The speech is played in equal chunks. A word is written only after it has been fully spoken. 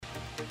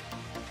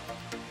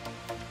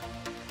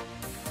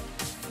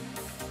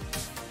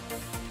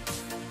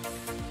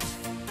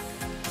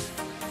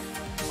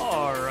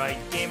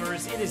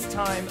guys, it is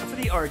time for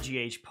the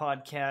RGH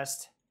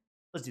podcast.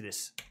 Let's do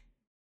this.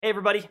 Hey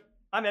everybody,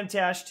 I'm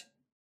MTashed,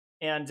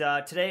 and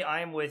today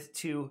I am with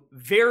two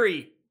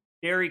very,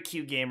 very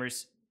cute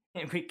gamers.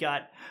 And we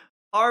got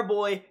our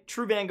boy,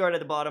 True Vanguard at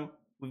the bottom.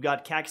 We've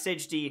got Cactus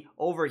HD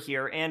over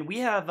here, and we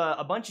have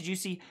a bunch of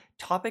juicy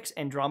topics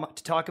and drama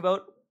to talk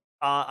about.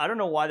 I don't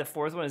know why the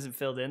fourth one isn't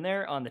filled in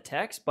there on the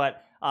text,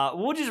 but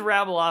we'll just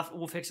rabble off.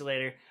 We'll fix it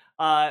later.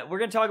 We're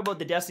going to talk about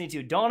the Destiny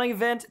 2 Dawning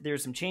event.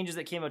 There's some changes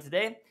that came out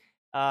today.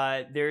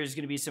 There's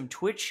going to be some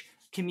Twitch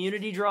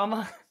community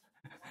drama.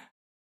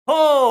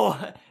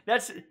 Oh,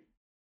 that's...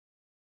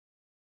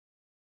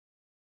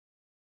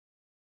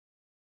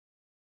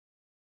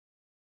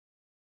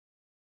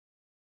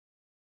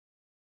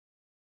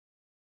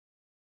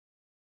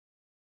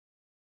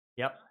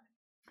 Yep.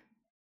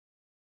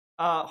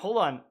 Hold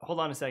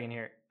on a second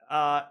here.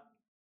 Can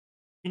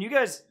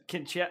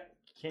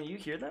you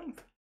hear them?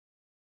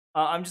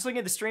 I'm just looking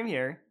at the stream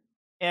here,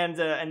 and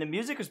the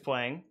music was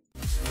playing,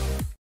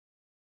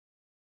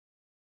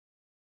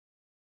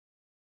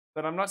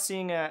 but I'm not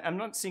seeing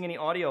any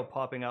audio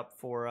popping up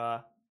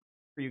for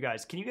you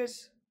guys. Can you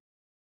guys?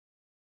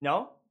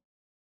 No?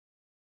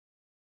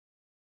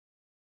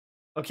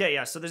 Okay,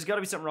 yeah, so there's got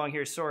to be something wrong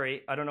here.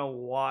 Sorry, I don't know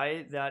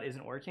why that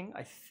isn't working.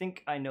 I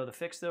think I know the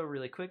fix, though,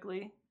 really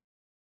quickly.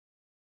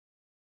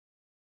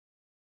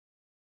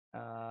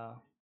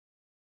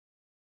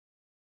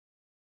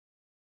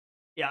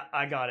 Yeah,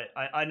 I got it.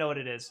 I know what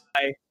it is.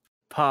 I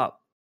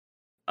pop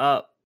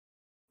up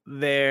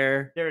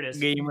there. There it is.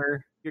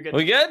 Gamer. You're good.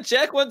 We good?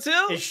 Check 1,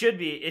 2. It should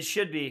be. It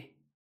should be.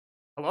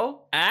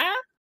 Hello? Ah?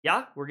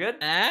 Yeah, we're good?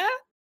 Ah?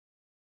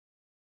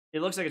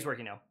 It looks like it's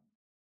working now.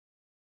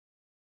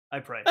 I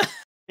pray.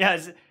 Yeah,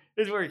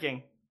 it's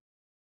working.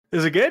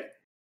 Is it good?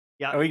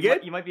 Yeah. Are we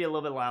good? You might be a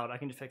little bit loud. I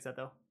can just fix that,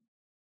 though.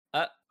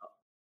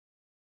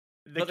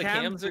 The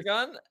cams are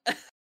gone?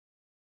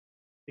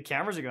 The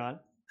cameras are gone.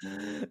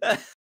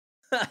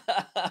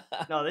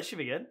 No, this should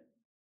be good.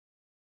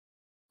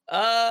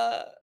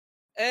 Are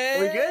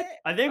we good?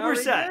 I think we're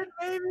set.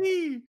 Good,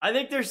 baby? I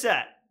think they're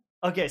set.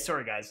 Okay,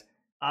 sorry guys.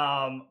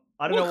 I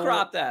don't know. We'll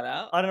crop that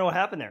out. I don't know what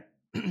happened there.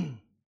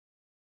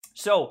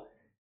 So,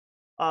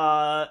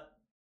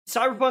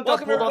 Cyberpunk got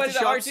Welcome pulled off everybody the to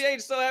shops.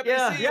 RGH. So happy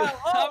to see you.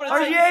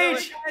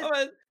 RGH!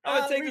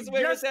 I'm gonna take this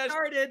away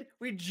from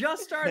We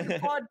just started the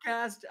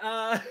podcast.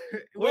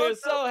 We're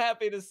so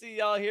happy to see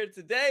y'all here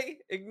today.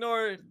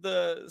 Ignore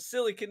the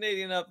silly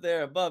Canadian up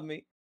there above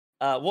me.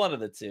 One of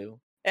the two.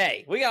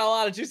 Hey, we got a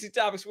lot of juicy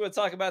topics we're going to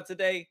talk about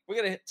today. We're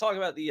going to talk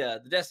about the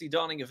Destiny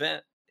Dawning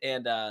event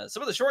and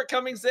some of the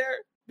shortcomings there,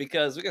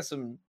 because we got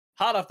some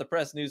hot off the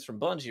press news from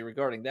Bungie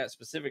regarding that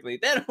specifically.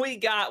 Then we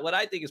got what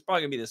I think is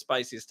probably going to be the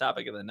spiciest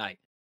topic of the night,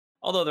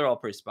 although they're all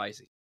pretty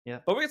spicy. Yeah.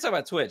 But we're going to talk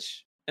about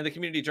Twitch and the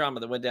community drama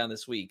that went down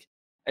this week.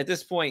 At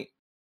this point,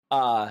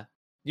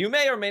 you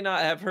may or may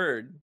not have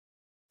heard.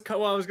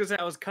 Well, I was going to say,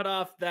 I was cut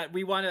off that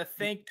we want to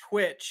thank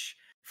Twitch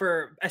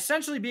for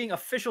essentially being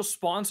official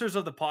sponsors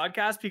of the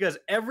podcast, because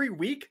every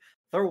week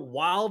they're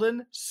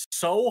wilding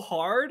so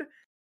hard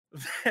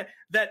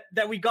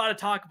that we got to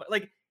talk about.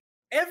 Like,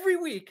 every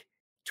week,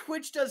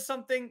 Twitch does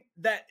something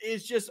that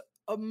is just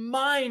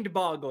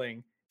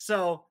mind-boggling.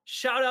 So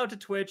shout out to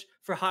Twitch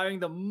for hiring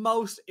the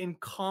most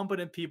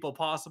incompetent people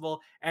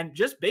possible and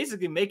just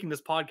basically making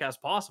this podcast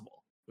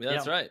possible. Yeah,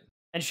 that's right.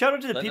 And shout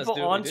out to the Letting us people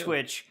do what on we do.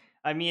 Twitch.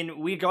 I mean,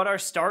 we got our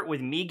start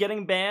with me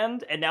getting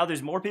banned, and now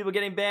there's more people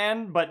getting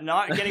banned, but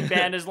not getting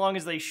banned as long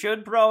as they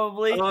should,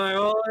 probably.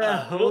 Oh,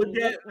 yeah.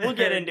 We'll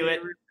get into it.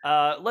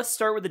 Let's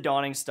start with the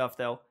Dawning stuff,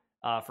 though,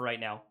 for right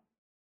now.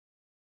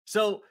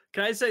 So,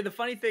 can I say, the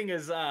funny thing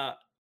is, I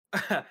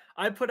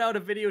put out a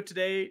video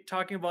today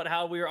talking about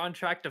how we were on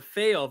track to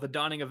fail the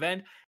Dawning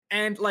event,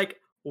 and like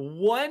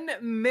 1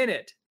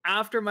 minute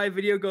after my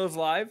video goes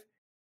live,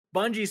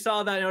 Bungie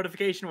saw that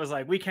notification, was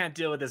like, we can't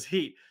deal with this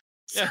heat.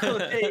 So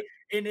they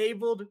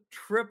enabled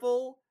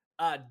triple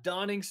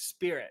Dawning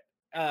Spirit.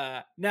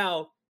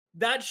 Now,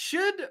 that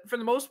should, for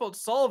the most part,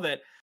 solve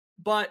it.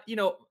 But, you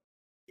know,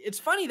 it's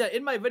funny that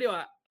in my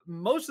video,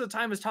 most of the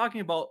time is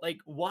talking about, like,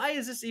 why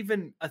is this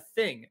even a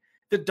thing?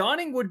 The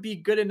Dawning would be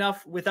good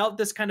enough without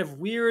this kind of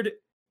weird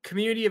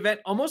community event,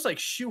 almost like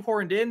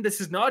shoehorned in.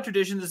 This is not a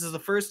tradition. This is the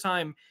first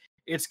time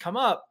it's come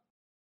up.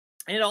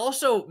 And it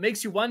also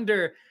makes you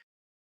wonder,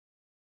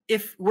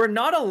 if we're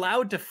not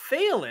allowed to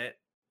fail it,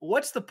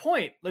 what's the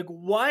point? Like,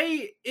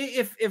 why,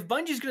 if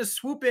Bungie's going to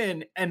swoop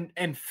in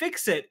and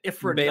fix it,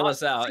 if we're Bail not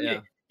us out, fixing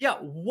it, yeah,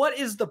 what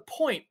is the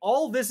point?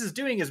 All this is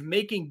doing is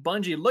making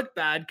Bungie look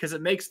bad because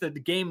it makes the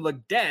game look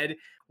dead.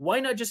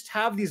 Why not just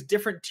have these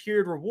different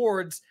tiered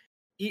rewards?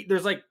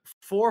 There's like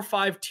 4 or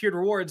 5 tiered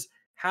rewards.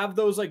 Have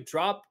those like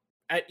drop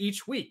at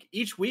each week.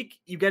 Each week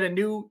you get a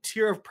new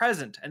tier of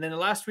present, and then the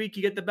last week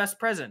you get the best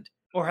present.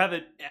 Or have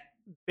it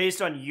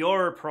based on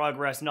your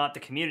progress, not the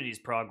community's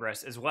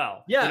progress as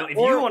well. Yeah, you know, if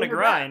you want to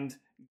grind,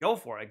 go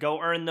for it.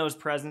 Go earn those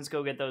presents.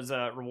 Go get those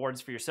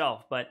rewards for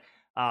yourself. But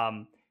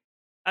I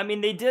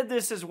mean, they did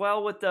this as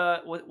well with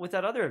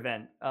that other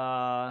event.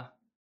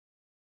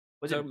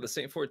 Was it the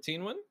Saint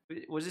 14 one?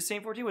 Was it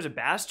Saint 14? Was it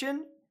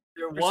Bastion?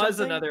 There or was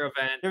something? another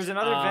event. There was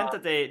another event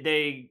that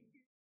they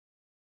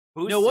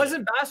boosted. No, it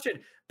wasn't Bastion.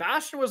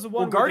 Bastion was the one.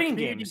 Well, where the Guardian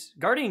community- Games.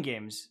 Guardian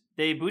Games.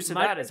 They boosted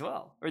Might- that as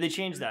well, or they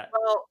changed that.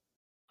 Well,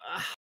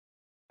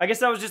 I guess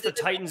that was just the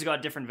Titans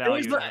got different it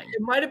was value.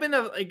 it might have been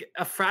a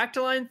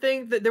Fractaline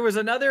thing. That there was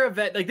another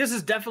event. Like this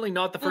is definitely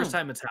not the first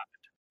time it's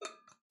happened.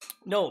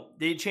 No,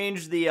 they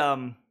changed the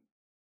amount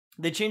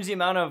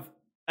of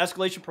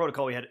escalation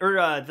protocol we had,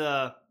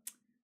 or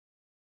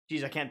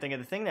geez, I can't think of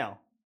the thing now,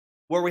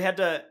 where we had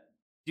to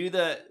do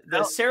the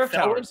Seraph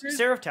Towers.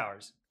 Seraph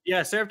Towers.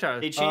 Yeah, Seraph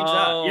Towers. They changed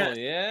that. Oh, Yes,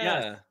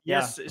 yeah.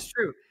 Yes, it's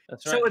true.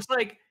 That's right. So it's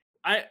like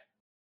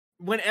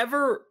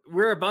whenever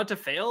we're about to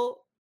fail,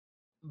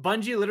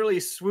 Bungie literally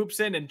swoops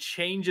in and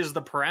changes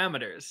the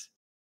parameters.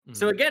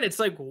 So again, it's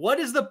like, what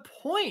is the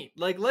point?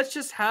 Like, let's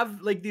just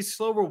have like these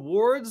slow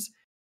rewards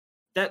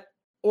that,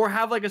 or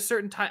have like a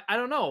certain time. I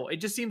don't know. It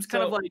just seems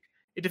kind of So- like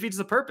it defeats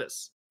the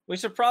purpose. We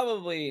should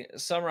probably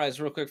summarize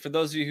real quick for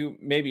those of you who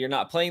maybe you're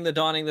not playing the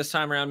Dawning this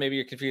time around. Maybe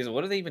you're confused.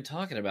 What are they even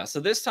talking about? So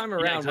this time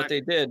around, what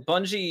they did,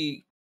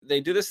 Bungie,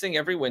 they do this thing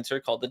every winter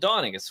called the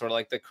Dawning. It's sort of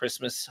like the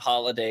Christmas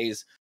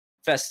holidays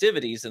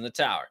festivities in the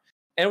tower.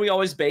 And we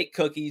always bake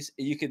cookies.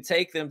 You can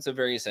take them to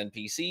various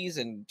NPCs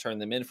and turn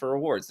them in for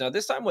rewards. Now,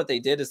 this time what they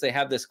did is they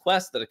have this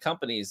quest that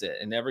accompanies it,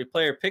 and every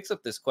player picks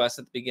up this quest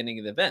at the beginning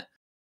of the event.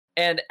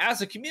 And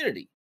as a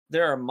community,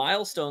 there are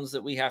milestones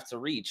that we have to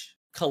reach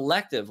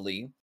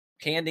collectively,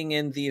 handing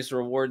in these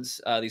rewards,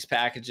 these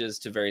packages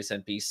to various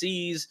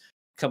NPCs,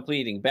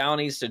 completing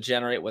bounties to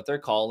generate what they're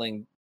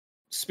calling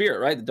spirit,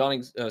 right? The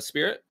Dawning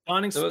Spirit?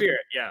 Dawning Spirit,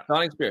 yeah.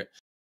 Dawning Spirit.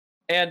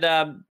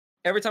 And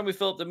every time we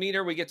fill up the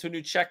meter, we get to a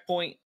new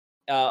checkpoint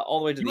all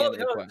the way to the end of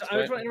the quest. I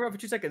just want to interrupt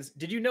for 2 seconds.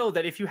 Did you know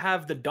that if you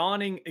have the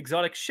Dawning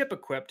exotic ship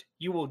equipped,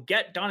 you will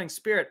get Dawning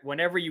Spirit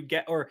whenever you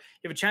get, or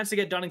you have a chance to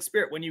get Dawning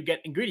Spirit when you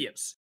get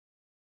ingredients?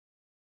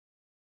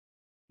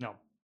 No,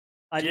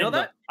 Do you know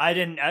that? I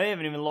didn't. I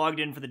haven't even logged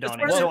in for the That's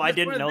Dawning, one of so the- I that's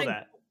didn't one of the know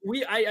things-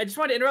 that. I just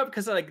wanted to interrupt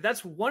because like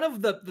that's one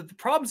of the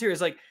problems here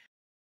is like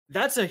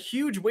that's a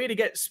huge way to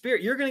get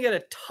spirit. You're going to get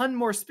a ton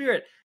more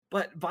spirit,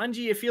 but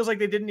Bungie, it feels like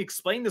they didn't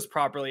explain this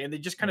properly and they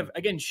just kind of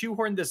again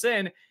shoehorned this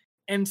in.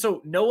 And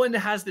so no one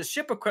has this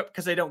ship equipped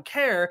because they don't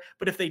care.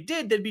 But if they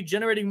did, they'd be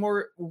generating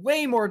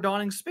way more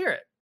Dawning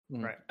Spirit.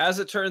 Right. As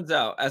it turns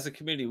out, as a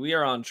community, we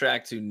are on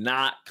track to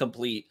not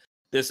complete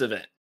this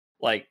event.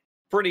 Like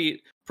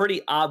pretty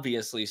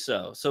obviously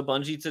so. So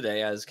Bungie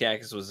today, as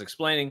Cactus was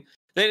explaining,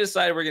 they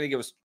decided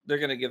they're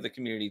going to give the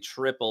community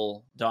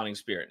triple Dawning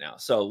Spirit now.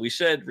 So we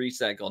should reach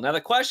that goal. Now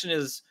the question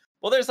is,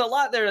 well, there's a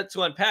lot there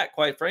to unpack,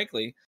 quite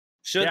frankly.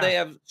 Should they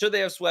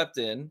have swept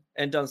in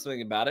and done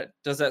something about it?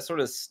 Does that sort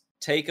of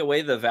take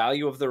away the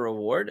value of the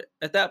reward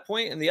at that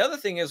point? And the other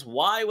thing is,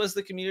 why was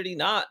the community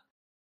not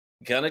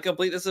going to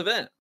complete this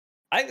event?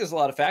 I think there's a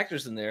lot of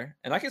factors in there,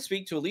 and I can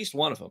speak to at least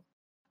one of them.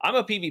 I'm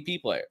a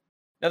PvP player.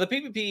 Now, the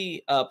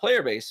PvP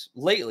player base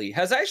lately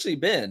has actually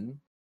been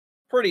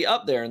pretty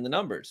up there in the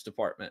numbers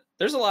department.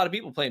 There's a lot of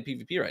people playing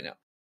PvP right now.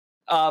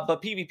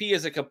 But PvP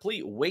is a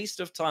complete waste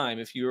of time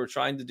if you are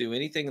trying to do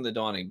anything in the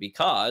Dawning,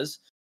 because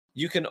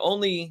you can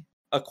only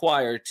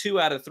acquire 2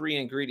 out of 3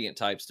 ingredient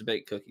types to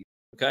bake cookies,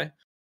 okay?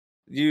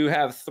 You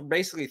have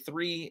basically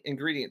 3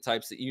 ingredient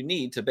types that you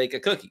need to bake a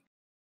cookie.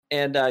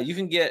 And you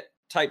can get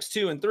types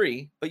 2 and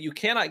 3, but you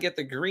cannot get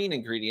the green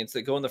ingredients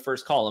that go in the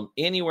first column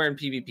anywhere in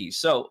PvP.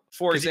 So,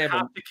 for example,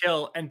 you have to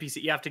kill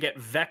NPC. You have to get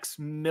Vex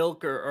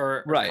milk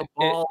or right.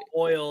 Cabal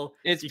oil.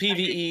 It's You can't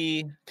get-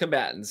 PvE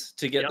combatants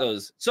to get Yep.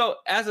 those. So,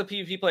 as a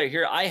PvP player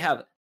here, I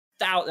have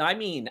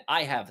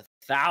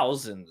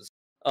thousands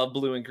of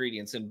blue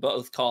ingredients in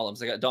both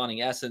columns. I got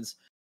Dawning Essence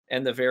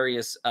and the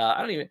various.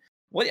 I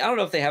don't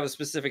know if they have a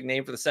specific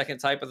name for the second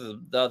type of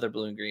the other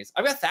blue ingredients.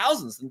 I've got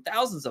thousands and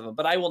thousands of them,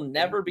 but I will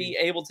never be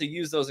able to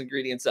use those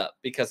ingredients up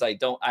because I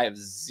have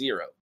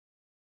 0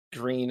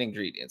 green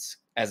ingredients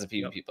as a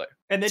PvP player.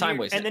 And then Time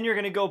you're, wasted. and then you're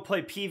going to go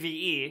play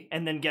PvE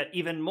and then get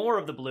even more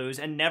of the blues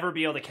and never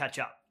be able to catch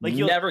up. Like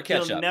you'll Never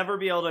catch you'll up. never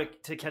be able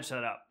to catch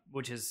that up,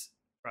 which is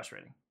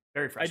frustrating.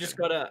 Very I frustrating. just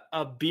got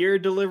a beer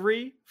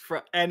delivery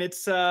and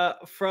it's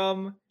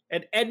from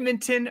an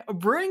Edmonton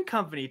brewing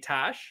company,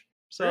 Tash.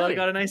 So I Really?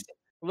 got a nice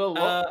a little,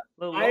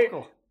 little I-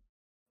 local.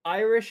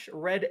 Irish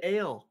red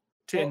ale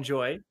to Well,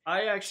 enjoy.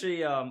 I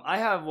actually I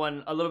have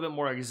one a little bit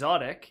more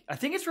exotic. I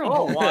think it's from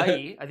Oh.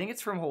 Hawaii. I think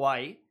it's from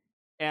Hawaii.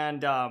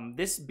 And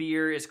this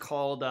beer is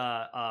called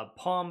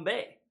Palm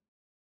Bay.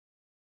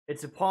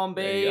 It's a Palm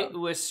There you Bay go.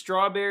 with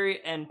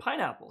strawberry and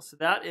pineapple. So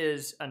that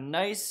is a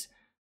nice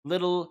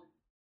little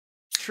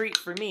treat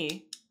for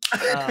me.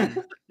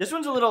 This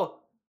one's a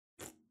little.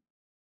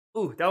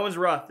 Ooh, that one's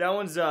rough. That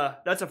one's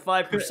that's a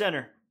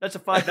 5%er. That's a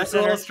 5%er. That's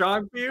a little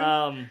strong for you.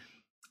 A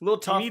little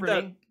tough need for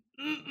that-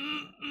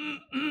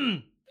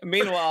 me.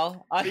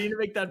 Meanwhile, I need to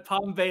make that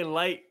Palm Bay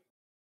light.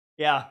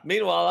 Yeah.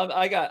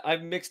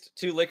 I've mixed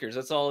 2 liquors.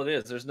 That's all it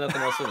is. There's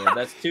nothing else in there.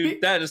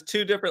 That is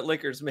 2 different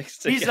liquors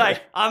mixed together. He's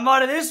like, I'm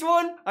out of this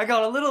one. I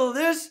got a little of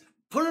this.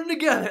 Put them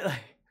together.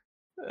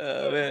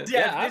 Man. Yeah,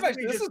 Yeah, it's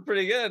basically this just- is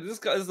pretty good. This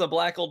is a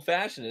black old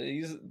fashioned.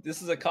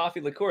 This is a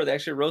coffee liqueur. They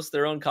actually roast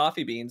their own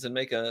coffee beans and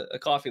make a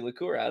coffee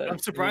liqueur out of it. I'm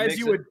surprised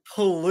you would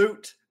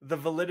pollute the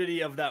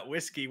validity of that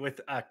whiskey with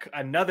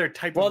another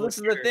type Well, of this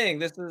is the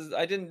thing.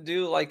 I didn't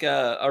do like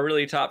a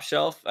really top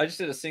shelf. I just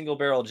did a single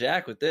barrel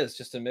Jack with this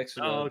just to mix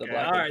with Oh, the okay.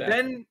 black. All right,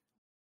 then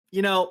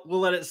we'll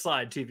let it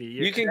slide. TV.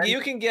 You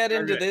can get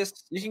into this.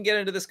 You can get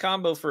into this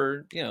combo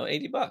for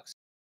 $80.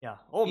 Yeah.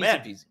 Oh Easy man.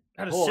 peasy.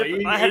 I had a Oh, sip.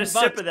 $80 I had a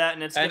sip bucks. of that,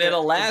 and It'll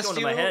it's last going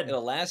to you. my head.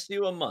 It'll last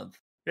you a month.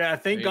 Yeah,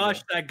 thank There you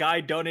gosh go. that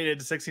guy donated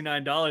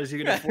 $69.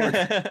 You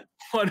can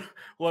afford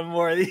one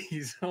more of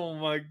these. Oh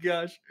my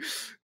gosh.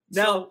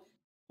 Now, So,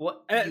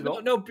 what? You go?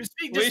 no,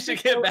 We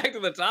should get back to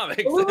the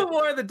topic. a little bit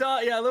more of the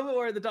dot. Yeah, a little bit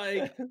more of the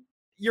dot.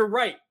 You're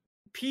right.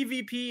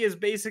 PvP is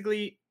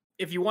basically,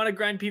 if you want to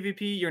grind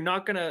PvP, you're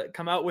not gonna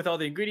come out with all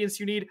the ingredients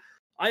you need.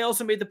 I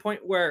also made the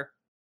point where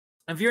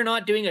if you're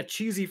not doing a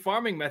cheesy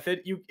farming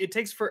method, it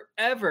takes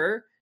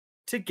forever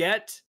to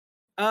get.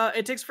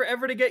 It takes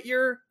forever to get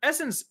your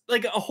essence.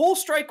 Like a whole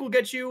strike will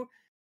get you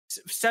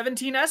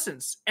 17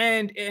 essence,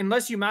 and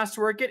unless you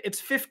masterwork it, it's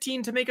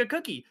 15 to make a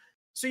cookie.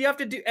 So you have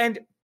to do, and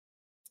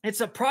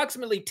it's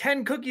approximately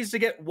 10 cookies to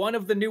get one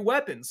of the new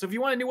weapons. So if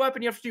you want a new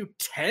weapon, you have to do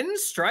 10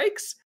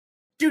 strikes.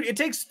 Dude, it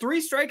takes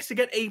 3 strikes to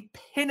get a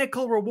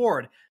pinnacle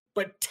reward,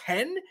 but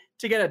 10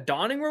 to get a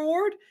dawning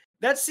reward?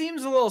 That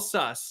seems a little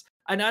sus.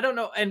 And I don't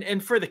know.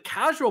 And for the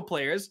casual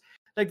players,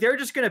 like they're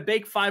just gonna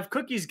bake 5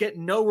 cookies, get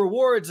no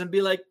rewards, and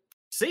be like,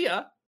 see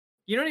ya.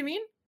 You know what I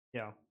mean?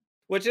 Yeah.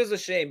 Which is a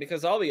shame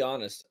because I'll be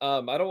honest, I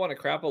don't want to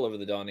crap all over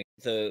the Dawning.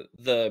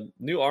 The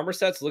new armor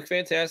sets look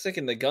fantastic,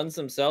 and the guns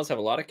themselves have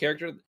a lot of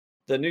character.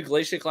 The new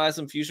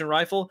Glacioclasm fusion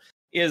rifle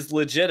is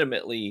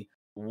legitimately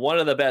one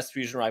of the best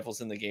fusion rifles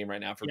in the game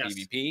right now for Yes.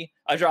 PvP.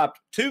 I dropped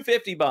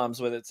 250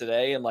 bombs with it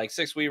today and like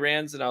 6 Wii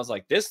Rans, and I was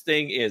like, this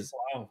thing is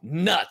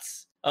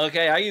nuts.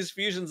 Okay, I use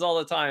fusions all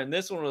the time.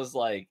 This one was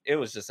like, it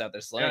was just out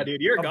there slaying. Yeah,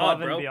 dude, you're Above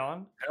god, and bro.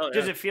 beyond. Hell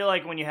Does yeah. it feel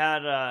like when you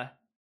had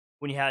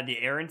the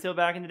air until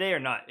back in the day, or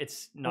not?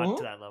 It's not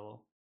to that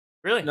level.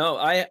 Really? No,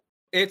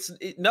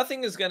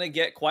 nothing is going to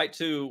get quite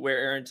to where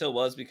Aaron Till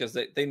was because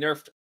they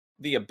nerfed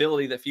the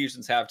ability that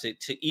fusions have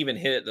to even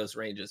hit at those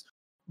ranges.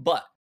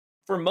 But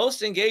for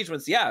most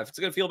engagements, yeah, it's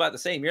going to feel about the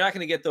same. You're not going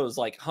to get those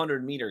like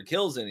 100-meter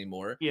kills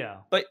anymore. Yeah.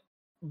 But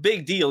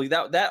big deal.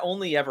 That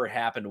only ever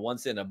happened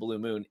once in a blue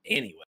moon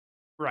anyway.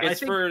 Right.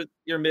 It's for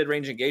your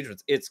mid-range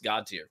engagements. It's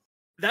god tier.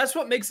 That's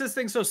what makes this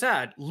thing so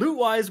sad.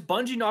 Loot-wise,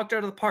 Bungie knocked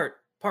out of the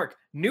park.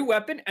 New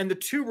weapon, and the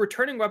 2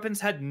 returning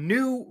weapons had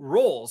new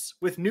roles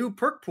with new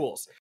perk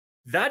pools.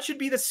 That should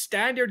be the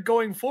standard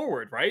going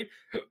forward, right?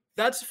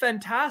 That's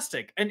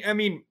fantastic. And I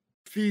mean,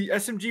 the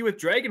SMG with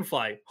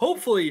Dragonfly,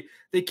 hopefully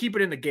they keep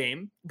it in the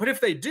game. But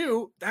if they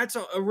do, that's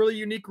a really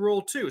unique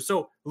role too.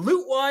 So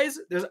loot-wise,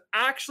 there's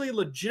actually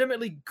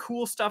legitimately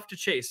cool stuff to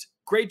chase.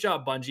 Great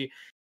job, Bungie.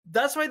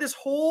 That's why this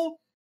whole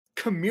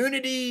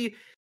community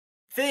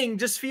thing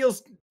just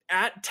feels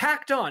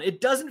tacked on. It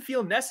doesn't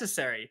feel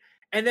necessary.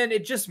 And then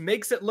it just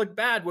makes it look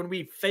bad when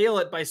we fail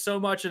it by so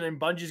much, and then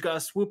Bungie's got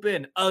to swoop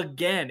in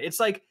again. It's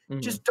like,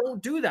 just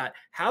don't do that.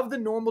 Have the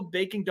normal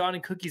baking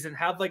dawning cookies and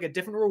have like a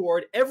different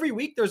reward. Every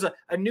week there's a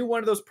new one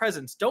of those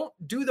presents. Don't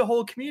do the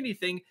whole community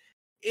thing.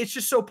 It's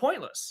just so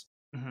pointless.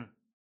 Mm-hmm.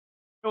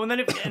 Oh, and then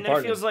it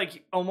feels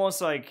like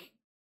almost like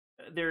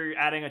they're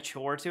adding a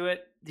chore to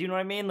it. Do you know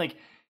what I mean? Like,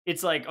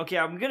 it's like, okay,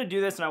 I'm going to do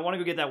this and I want to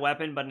go get that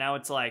weapon, but now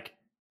it's like,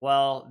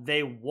 well,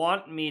 they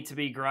want me to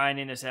be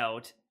grinding this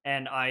out,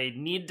 and I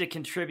need to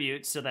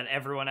contribute so that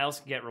everyone else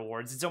can get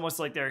rewards. It's almost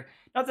like they're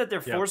not that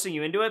they're forcing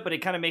you into it, but it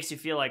kind of makes you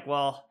feel like,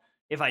 well,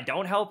 if I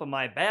don't help, am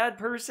I a bad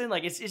person?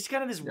 Like it's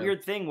kind of this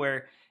weird thing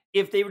where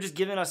if they were just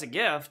giving us a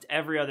gift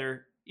every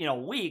other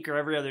week or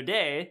every other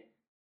day,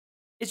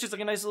 it's just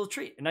like a nice little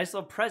treat, a nice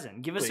little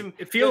present. Give us some.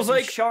 It feels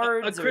like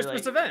shards, a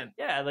Christmas event.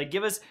 Yeah, like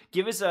give us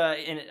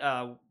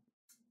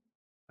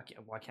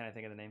why can't I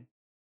think of the name?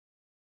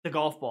 The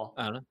golf ball.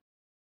 I don't know.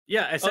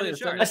 Yeah, Ascendant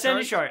Shard.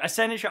 Ascendant Shard.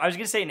 I was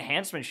gonna say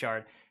Enhancement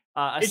Shard.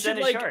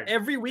 Ascendant Shard.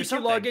 Every week you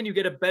log in, you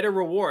get a better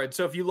reward.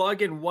 So if you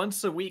log in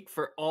once a week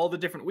for all the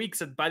different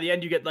weeks, and by the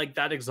end you get like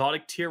that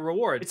exotic tier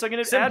reward. It's like an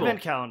advent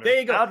calendar. There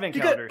you go. Advent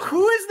calendar.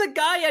 Who is the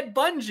guy at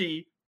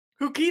Bungie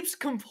who keeps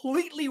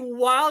completely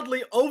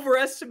wildly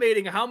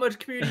overestimating how much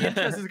community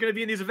interest is going to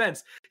be in these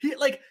events?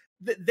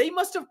 They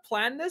must have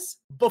planned this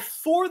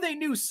before they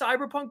knew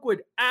Cyberpunk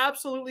would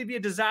absolutely be a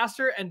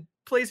disaster and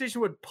PlayStation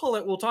would pull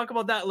it. We'll talk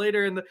about that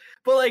later.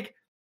 But like,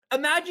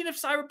 imagine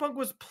if Cyberpunk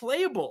was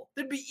playable.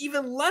 There'd be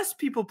even less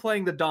people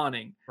playing the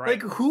Dawning. Right.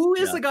 Like, who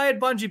is the guy at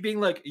Bungie being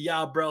like,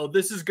 yeah, bro,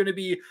 this is going to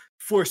be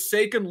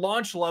Forsaken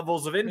launch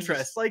levels of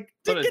interest? Like,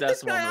 Put a get this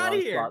decimal guy in the out of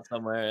wrong here. spot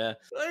somewhere. Yeah.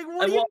 Like,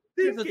 what are you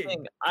Here's the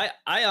thinking? thing.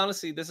 I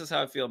honestly, this is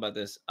how I feel about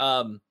this.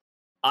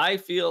 I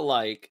feel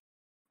like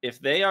if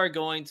they are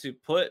going to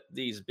put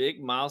these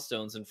big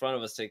milestones in front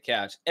of us to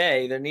catch,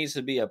 there needs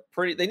to be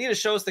they need to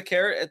show us the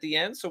carrot at the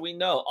end so we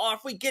know,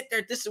 if we get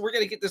there, we're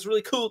going to get this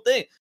really cool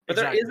thing. But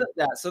there isn't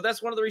that. So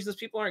that's one of the reasons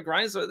people aren't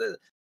grinding. So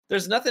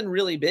there's nothing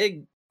really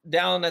big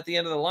down at the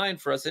end of the line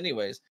for us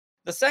anyways.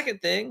 the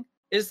second thing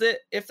is that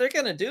if they're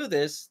gonna do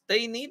this,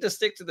 they need to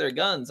stick to their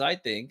guns. I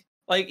think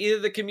like either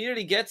the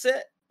community gets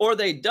it or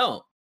they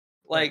don't.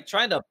 Like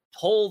trying to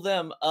pull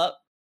them up.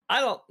 I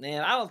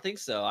don't think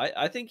so.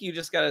 I think you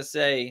just gotta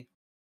say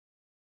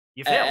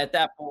You fail. at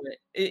that point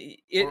it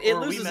Or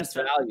we loses its messed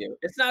up. value.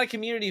 It's not a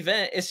community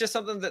event. It's just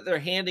something that they're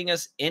handing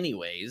us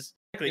anyways.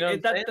 Exactly. You know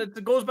what I'm saying?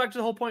 That goes back to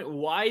the whole point.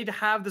 Why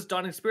have this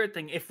Dawning Spirit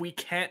thing if we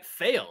can't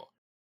fail?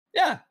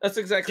 Yeah, that's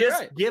exactly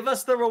Just right. give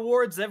us the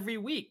rewards every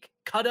week.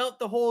 Cut out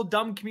the whole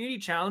dumb community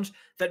challenge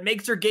that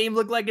makes your game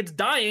look like it's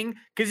dying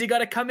because you got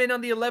to come in on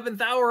the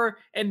 11th hour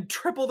and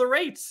triple the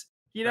rates,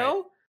 you Right.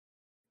 know?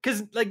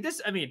 Because, like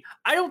this, I mean,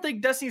 I don't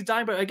think Destiny's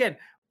dying, but again,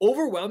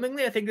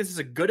 overwhelmingly, I think this is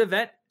a good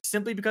event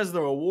simply because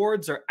the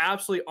rewards are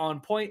absolutely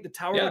on point. The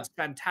tower Yeah. looks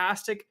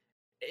fantastic.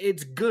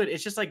 It's good.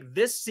 It's just like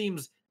this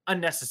seems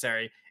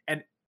unnecessary,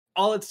 and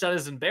all it's done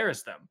is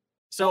embarrass them.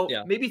 So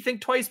Yeah. maybe think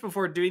twice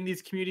before doing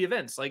these community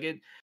events. Like it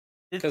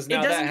Because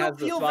now that doesn't has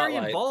the feel very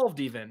spotlight. involved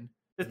even.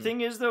 The Mhm.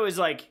 thing is, though, is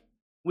like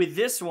with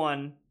this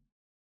one,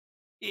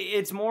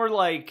 it's more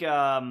like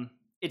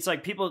it's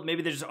like people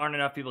maybe there just aren't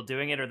enough people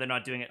doing it, or they're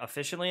not doing it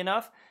efficiently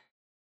enough.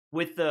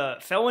 With the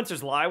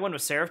Fellwinter's Lie one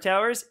with Seraph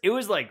Towers, it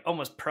was like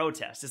almost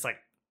protest. It's like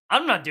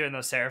I'm not doing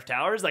those Seraph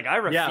Towers. Like I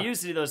Yeah.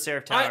 refuse to do those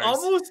Seraph Towers. I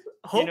almost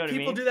hope know what I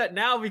people mean? do that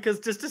now because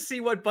just to see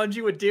what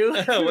Bungie would do.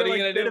 What are you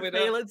gonna do to with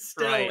fail that? it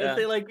still Right, if yeah.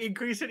 they like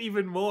increase it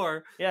even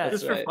more yeah,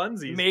 That's just right. for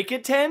funsies. make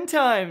it 10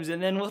 times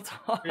and then we'll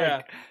talk.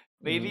 Yeah.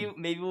 Maybe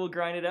we'll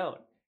grind it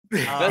out.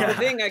 That's Yeah. the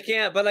thing. I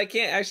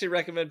can't actually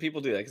recommend people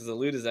do that because the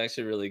loot is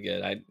actually really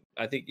good.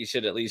 I think you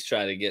should at least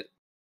try to get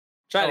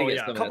Oh, some yeah. A of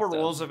that couple stuff.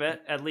 rules of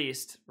it at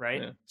least,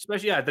 right? Yeah.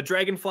 Especially the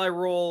Dragonfly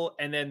roll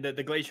and then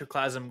the Glacial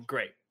Chasm,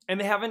 great. And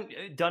they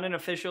haven't done an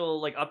official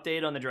like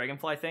update on the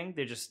Dragonfly thing.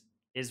 They just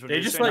is what They it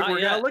is just right like now. we're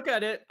yet. gonna look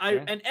at it.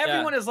 Yeah. And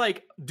everyone is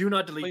like, do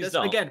not delete Please this.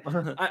 don't. Again,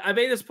 I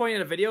made this point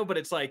in a video, but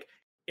it's like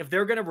if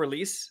they're gonna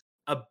release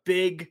a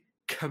big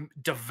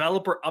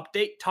developer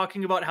update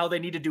talking about how they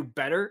need to do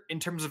better in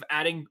terms of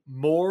adding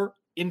more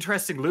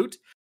interesting loot,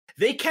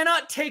 they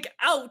cannot take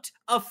out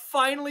a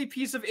finally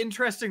piece of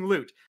interesting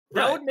loot.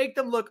 That Right. would make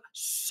them look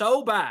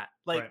so bad.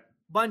 Like Right.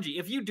 Bungie,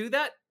 if you do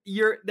that,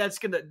 that's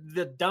gonna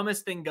the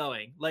dumbest thing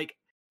going. Like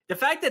the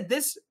fact that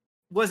this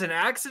was an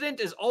accident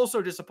is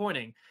also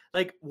disappointing.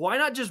 Like, why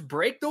not just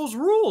break those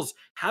rules?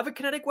 Have a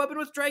kinetic weapon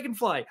with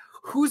Dragonfly.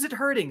 Who's it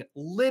hurting?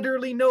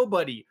 Literally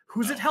nobody.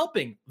 Who's it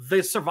helping?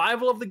 The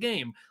survival of the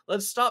game.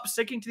 Let's stop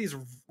sticking to these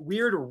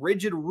weird,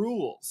 rigid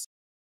rules.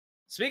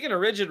 Speaking of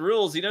rigid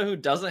rules, you know who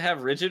doesn't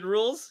have rigid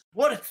rules?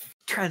 What a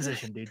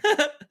transition, dude.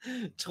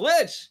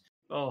 Twitch.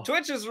 Oh,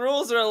 Twitch's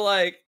rules are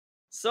like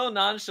so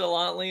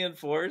nonchalantly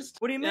enforced.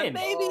 What do you Yeah, mean?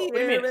 maybe. What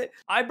do you mean?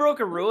 I broke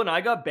a rule and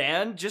I got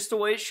banned just the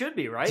way it should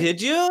be, right?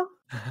 Did you?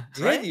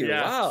 Did Right? you?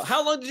 Yeah. Wow.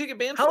 How long did you get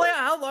banned how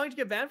for? long did you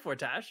get banned for,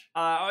 Tash?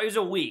 It was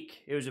a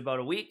week. It was about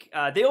a week.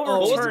 They Oh,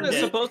 wasn't overturned it it.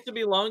 supposed to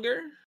be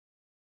longer?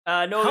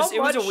 No, How it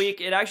was a much-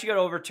 week. It actually got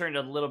overturned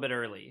a little bit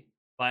early,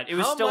 but it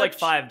was How still like much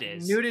 5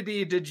 days.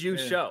 Nudity did you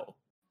Yeah. show?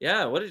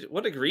 Yeah.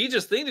 What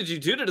egregious thing did you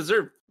do to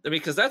deserve? I mean,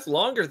 because that's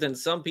longer than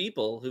some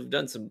people who've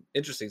done some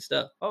interesting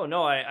stuff. Oh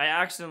no, I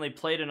accidentally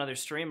played another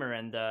streamer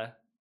and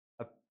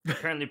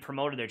apparently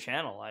promoted their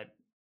channel. I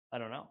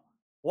don't know.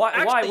 Why?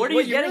 Actually, What are what you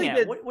you getting really at?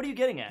 did- What are you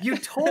getting at? You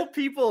told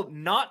people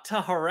not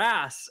to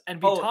harass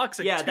and be Oh,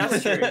 toxic. yeah, to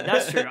that's them. true.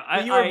 That's true.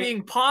 But you were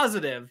being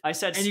positive. I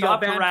said and you got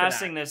stop banned for that."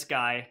 harassing this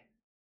guy.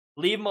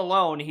 Leave him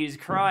alone. He's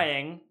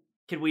crying.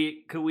 Could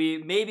we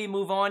maybe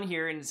move on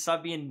here and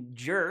stop being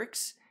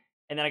jerks?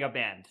 And then I got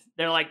banned.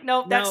 They're like,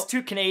 no, that's Now-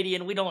 too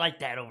Canadian. We don't like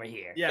that over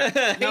here. Yeah.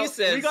 He Now,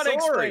 said we gotta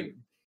sorry.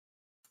 explain.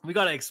 We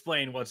gotta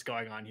explain what's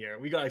going on here.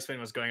 We gotta explain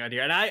what's going on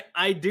here. And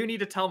I do need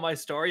to tell my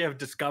story of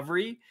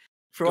discovery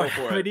for Go what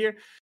for happened it. here.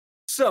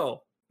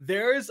 So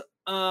there's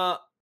a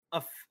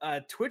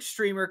Twitch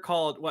streamer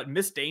called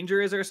Miss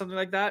Danger is or something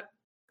like that,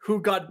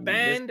 who got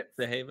banned.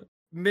 Misbehaving.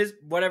 Miss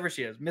whatever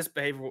she is,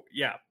 misbehavior.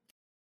 Yeah,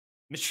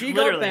 she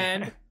Literally. got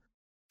banned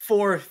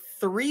for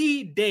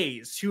 3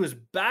 days. She was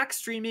back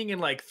streaming in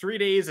like 3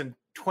 days and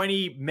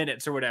 20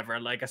 minutes or whatever.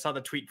 Like I saw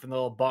the tweet from the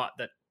little bot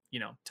that,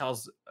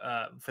 tells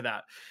for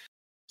that.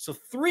 So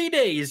 3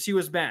 days she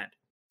was banned.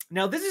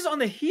 Now this is on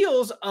the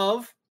heels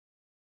of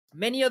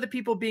many other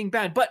people being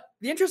banned. But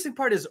the interesting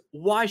part is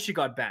why she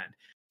got banned.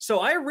 So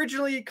I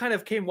originally kind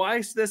of came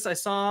wise to this. I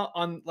saw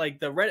on like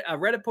the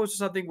Reddit post or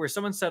something where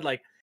someone said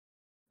like,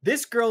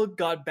 this girl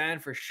got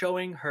banned for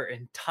showing her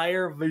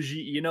entire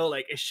vision,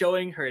 like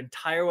showing her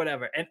entire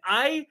whatever. And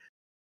I,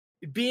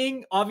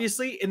 being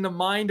obviously in the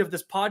mind of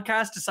this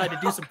podcast, decided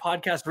to do some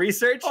podcast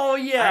research. Oh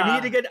yeah.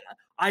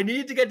 I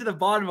need to get to the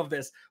bottom of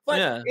this. But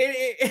Yeah.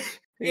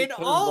 He in put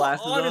his all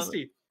glasses on.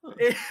 honesty,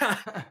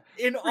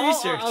 in all,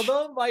 Research.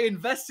 although my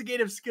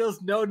investigative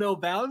skills know no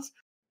bounds,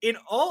 in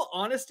all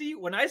honesty,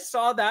 when I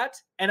saw that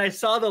and I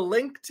saw the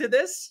link to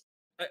this,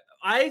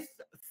 I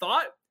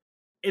thought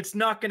it's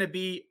not going to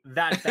be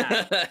that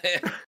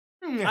bad.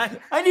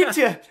 I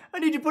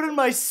need to put in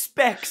my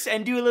specs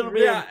and do a little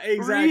bit Yeah, of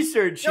exactly.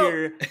 research No,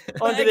 here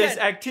but onto this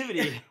again-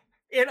 activity.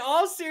 in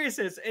all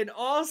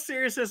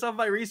seriousness of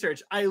my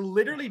research, I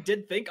literally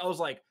did think, I was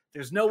like,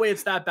 there's no way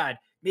it's that bad.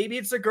 Maybe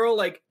it's a girl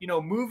like,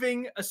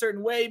 moving a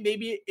certain way.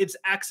 Maybe it's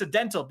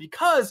accidental,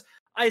 because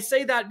I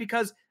say that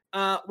because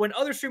when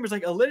other streamers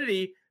like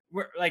Alinity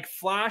were like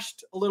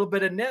flashed a little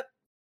bit of nip,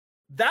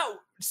 that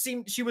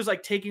seemed, she was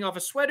like taking off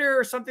a sweater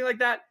or something like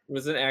that. It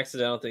was an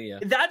accidental thing, yeah.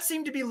 That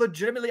seemed to be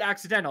legitimately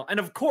accidental. And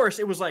of course,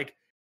 it was like,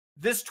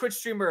 this Twitch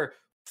streamer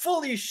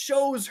fully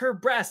shows her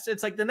breasts.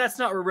 It's like, then that's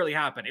not what really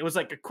happened. It was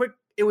like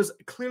it was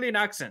clearly an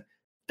accident.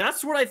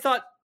 That's what I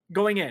thought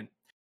going in.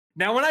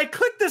 Now, when I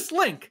clicked this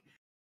link,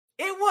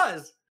 it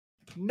was,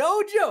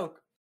 no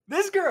joke,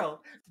 this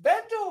girl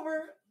bent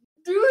over,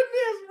 doing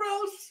this, bro,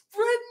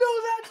 spreading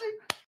those action.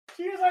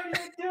 She was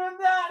already doing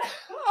that.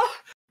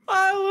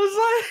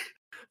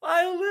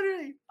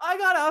 I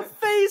got a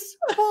face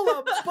full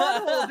of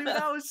butthole, dude.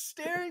 I was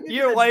staring at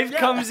Your wife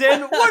comes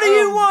in. What are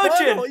you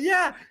watching? Butthole.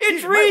 Yeah,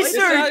 It's dude, my wife- research.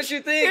 It's not what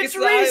you think. It's It's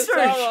the highest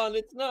research. sauron.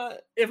 It's not.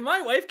 If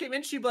my wife came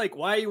in, she'd be like,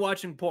 "Why are you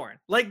watching porn?"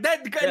 Like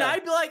that, and Yeah.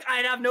 I'd be like,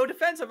 "I'd have no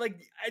defense." I'm like,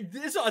 I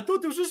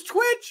thought this was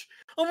Twitch.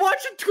 I'm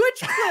watching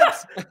Twitch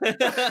clips."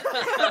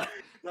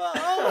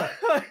 Oh,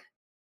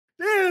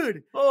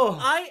 dude,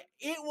 Oh,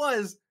 it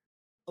was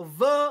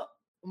the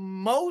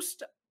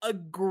most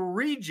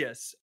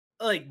egregious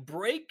like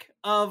break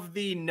of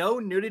the no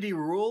nudity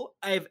rule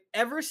I've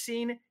ever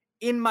seen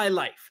in my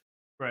life.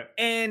 right.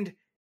 And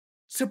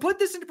to put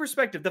this into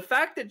perspective, the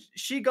fact that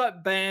she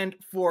got banned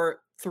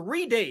for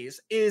 3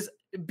 days is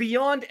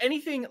beyond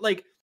anything.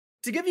 Like,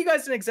 to give you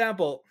guys an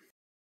example,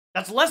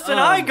 That's less than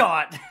I Um,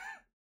 got.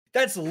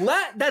 that's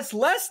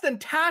less than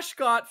Tash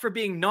got for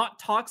being not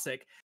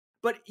toxic.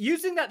 But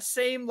using that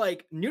same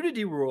like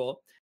nudity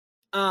rule,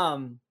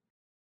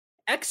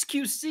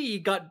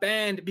 XQC got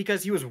banned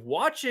because he was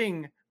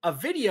watching a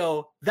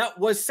video that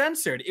was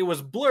censored. It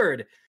was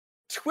blurred.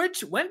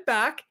 Twitch went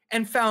back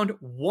and found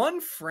one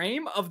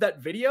frame of that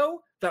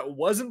video that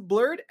wasn't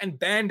blurred and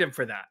banned him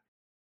for that.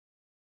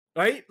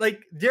 Right?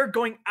 Like, they're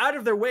going out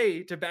of their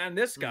way to ban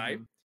this guy.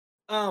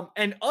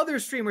 And other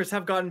streamers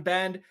have gotten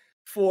banned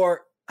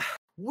for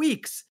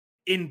weeks,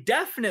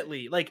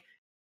 indefinitely, like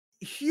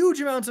huge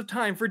amounts of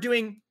time for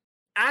doing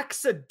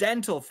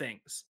accidental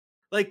things,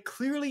 like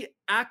clearly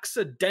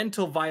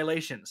accidental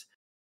violations.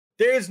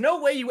 There is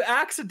no way you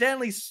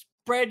accidentally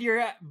spread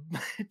your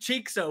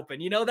cheeks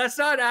open. That's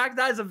not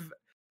that is a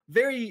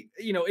very,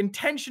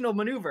 intentional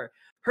maneuver.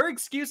 Her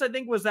excuse, I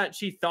think, was that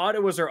she thought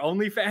it was her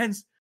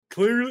OnlyFans.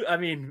 Clearly, I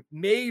mean,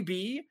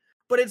 maybe,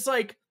 but it's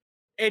like,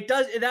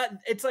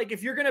 it's like,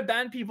 if you're gonna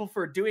ban people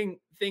for doing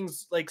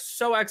things like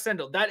so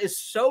accidental, that is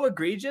so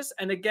egregious.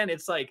 And again,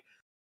 it's like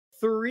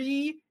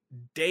 3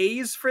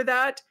 days for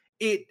that.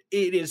 It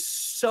is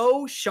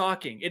so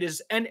shocking. It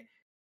is, and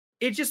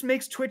it just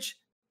makes Twitch,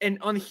 and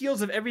on the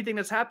heels of everything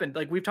that's happened,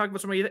 like we've talked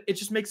about so many, it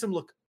just makes them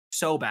look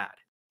so bad.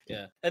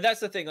 Yeah, and that's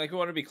the thing. Like, we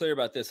want to be clear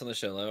about this on the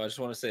show. Like, I just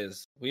want to say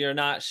this: we are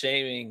not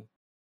shaming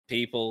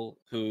people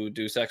who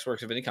do sex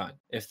works of any kind.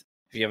 If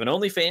you have an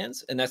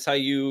OnlyFans and that's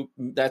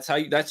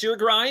your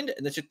grind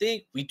and that's your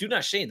thing, we do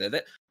not shame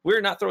that. We're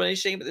not throwing any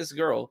shame at this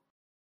girl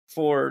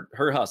for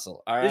her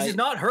hustle. All right, This is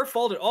not her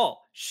fault at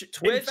all.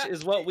 Twitch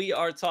is what we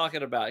are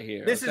talking about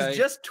here. This okay? is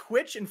just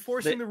Twitch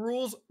enforcing the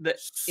rules the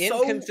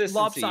so inconsistencies.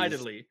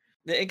 lopsidedly.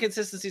 The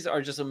inconsistencies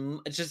are just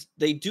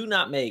they do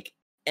not make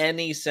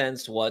any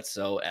sense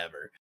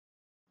whatsoever.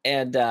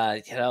 And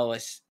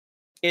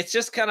it's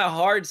just kind of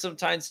hard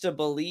sometimes to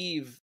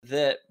believe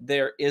that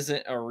there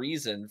isn't a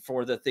reason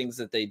for the things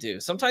that they do.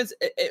 Sometimes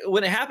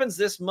when it happens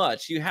this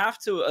much, you have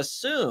to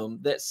assume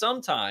that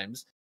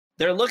sometimes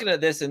they're looking at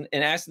this and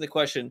asking the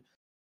question,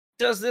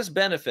 does this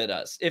benefit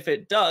us? If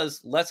it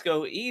does, let's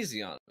go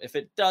easy on them. If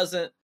it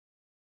doesn't,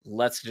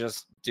 let's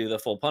just do the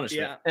full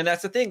punishment. Yeah. And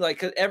that's the thing. Like,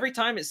 'cause every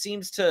time it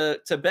seems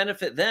to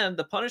benefit them,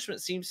 the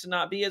punishment seems to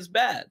not be as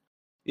bad,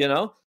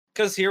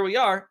 because here we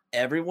are.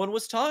 Everyone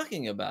was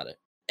talking about it.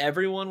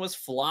 Everyone was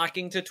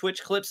flocking to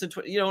Twitch clips and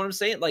you know what I'm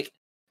saying? Like,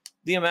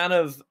 the amount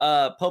of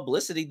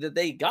publicity that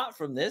they got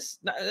from this.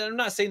 I'm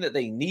not saying that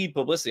they need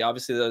publicity.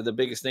 Obviously, they're the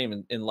biggest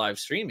name in live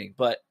streaming,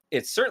 but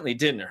it certainly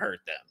didn't hurt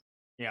them.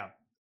 Yeah.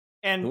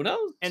 And Who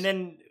knows? And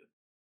then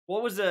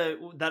what was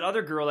that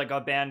other girl that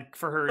got banned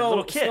for her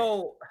little kid?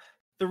 So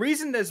the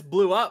reason this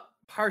blew up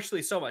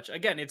partially so much,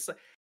 again, it's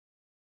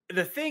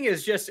the thing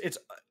is just, it's,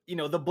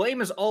 the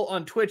blame is all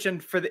on Twitch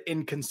and for the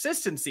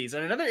inconsistencies.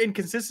 And another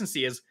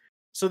inconsistency is,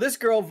 so this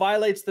girl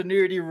violates the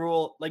nudity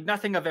rule like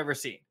nothing I've ever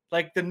seen.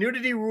 Like, the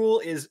nudity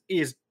rule is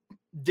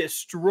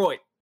destroyed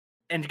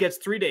and gets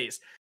 3 days.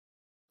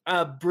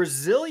 A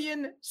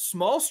Brazilian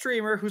small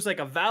streamer who's like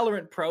a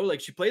Valorant pro,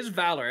 like she plays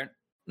Valorant.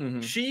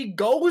 Mhm. She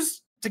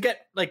goes to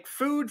get like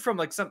food from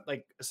like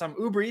some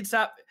Uber Eats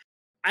app.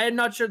 I am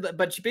not sure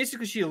but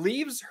she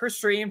leaves her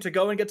stream to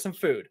go and get some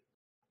food.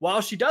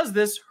 While she does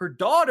this, her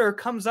daughter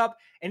comes up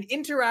and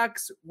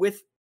interacts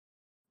with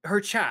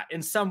her chat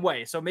in some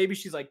way. So maybe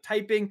she's like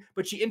typing,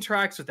 but she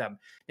interacts with them.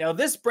 Now,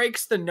 this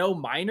breaks the no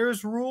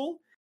minors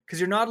rule, because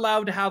you're not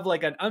allowed to have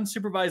like an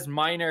unsupervised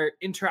minor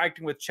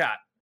interacting with chat.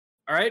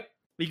 All right.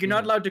 Like, you're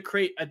not allowed to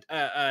create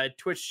a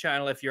Twitch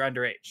channel if you're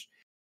underage.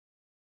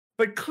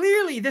 But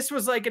clearly, this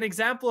was like an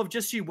example of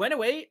just she went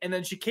away and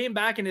then she came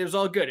back and it was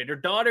all good. And her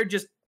daughter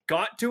just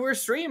got to her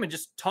stream and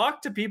just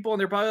talked to people, and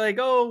they're probably like,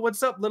 "Oh,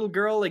 what's up, little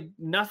girl?" Like,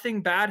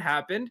 nothing bad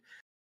happened.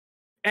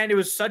 And it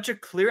was such a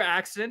clear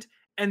accident.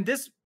 And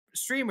this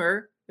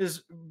streamer,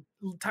 this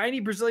tiny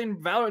Brazilian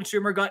Valorant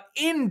streamer, got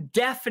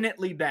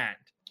indefinitely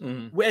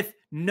banned with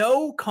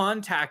no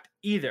contact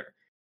either.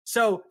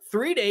 So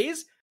 3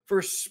 days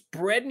for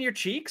spreading your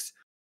cheeks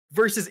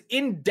versus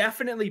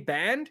indefinitely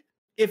banned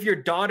if your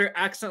daughter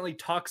accidentally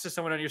talks to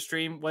someone on your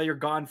stream while you're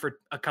gone for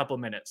a couple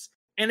minutes.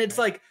 And it's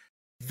like,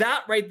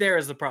 that right there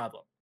is the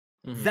problem.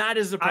 That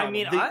is the problem. I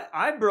mean,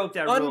 I broke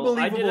that rule.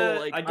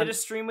 Unbelievable. I did a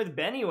stream with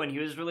Benny when he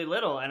was really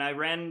little, and I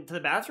ran to the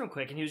bathroom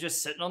quick, and he was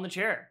just sitting on the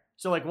chair.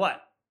 So, like,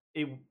 what?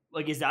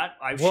 Is that?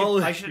 I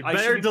should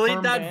better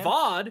delete that banned?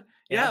 VOD.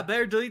 Yeah,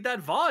 better delete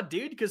that VOD,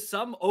 dude, because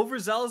some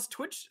overzealous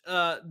Twitch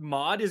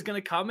mod is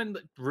gonna come and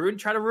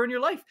try to ruin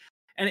your life.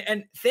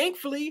 And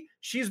thankfully,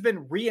 she's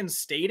been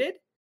reinstated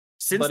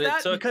since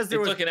because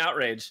it took an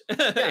outrage.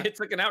 It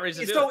took an outrage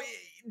to do it.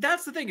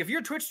 That's the thing. If you're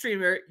a Twitch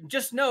streamer,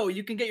 just know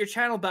you can get your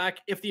channel back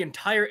if the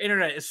entire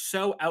internet is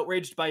so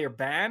outraged by your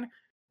ban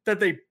that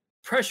they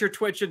pressure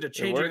Twitch into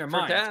changing their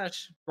mind.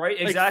 Right?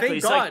 Exactly.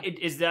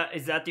 Is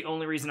that the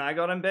only reason I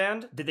got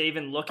unbanned? Did they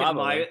even look at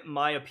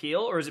my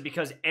appeal, or is it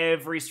because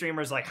every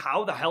streamer is like,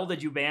 "How the hell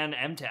did you ban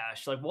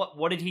MTash? Like,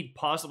 what did he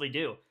possibly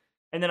do?"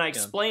 And then I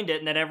explained it,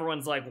 and then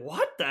everyone's like,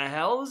 "What the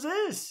hell is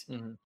this?"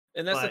 And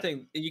that's the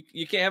thing.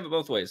 You can't have it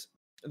both ways.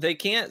 They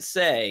can't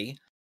say,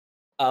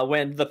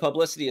 when the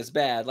publicity is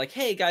bad, like,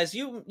 "Hey guys,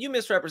 you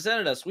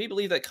misrepresented us. We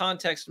believe that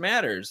context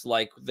matters,"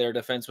 like their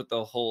defense with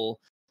the whole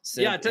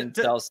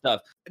intel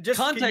stuff. Just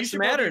context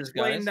matters,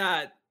 explain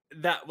guys.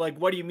 That like,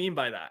 what do you mean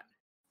by that?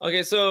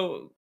 Okay,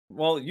 so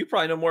you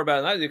probably know more about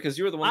it than I do because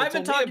you were the one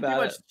that told me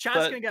about it.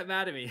 Chat's gonna get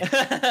mad at me.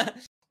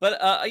 But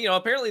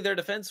apparently their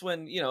defense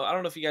when, I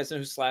don't know if you guys know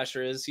who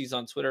Slasher is. He's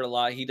on Twitter a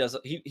lot. He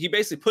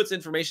basically puts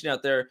information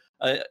out there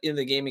in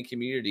the gaming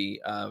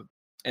community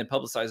and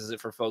publicizes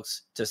it for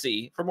folks to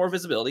see for more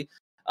visibility.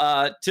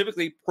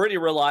 Typically pretty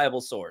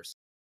reliable source.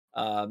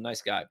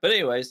 Nice guy. But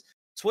anyways,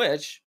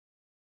 Twitch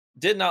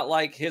did not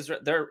like his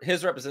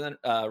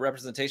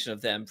representation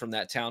of them from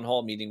that town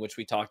hall meeting, which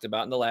we talked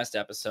about in the last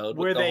episode,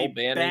 where with the they whole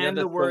banning of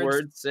the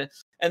words.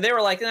 And they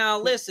were like, "Now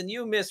listen,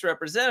 you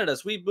misrepresented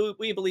us. We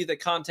believe that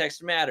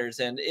context matters,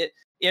 and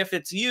if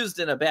it's used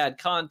in a bad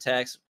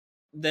context,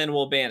 then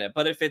we'll ban it.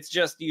 But if it's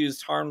just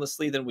used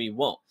harmlessly, then we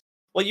won't."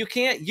 Well, you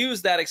can't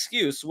use that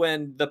excuse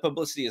when the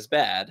publicity is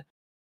bad,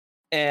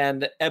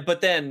 but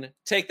then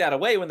take that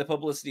away when the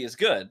publicity is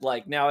good.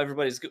 Like, now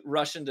everybody's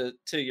rushing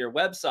to your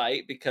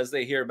website because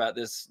they hear about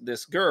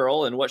this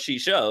girl and what she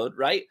showed,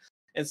 right?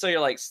 And so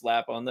you're like,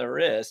 slap on the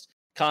wrist.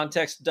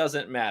 Context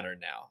doesn't matter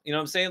now. You know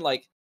what I'm saying?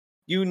 Like,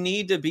 you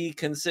need to be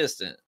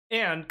consistent.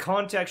 And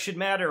context should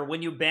matter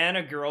when you ban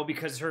a girl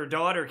because her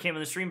daughter came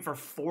on the stream for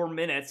 4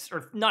 minutes,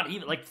 or not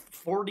even, like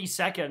 40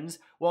 seconds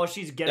while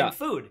she's getting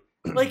food.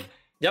 Like,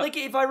 like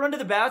if I run to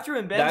the bathroom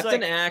and Ben's like,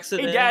 an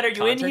accident. "Hey, Dad, are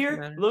you in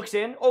here?" Looks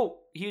in.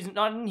 Oh, he's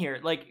not in here.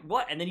 Like,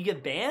 what? And then you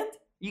get banned?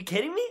 Are you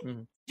kidding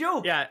me?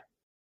 Joke. Yeah.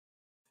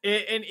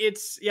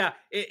 It's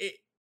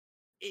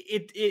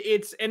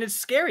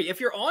scary. If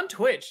you're on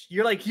Twitch,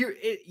 you're like,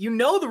 you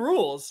know the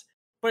rules,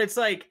 but it's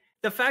like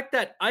the fact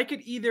that I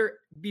could either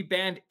be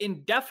banned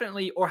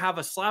indefinitely or have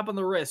a slap on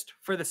the wrist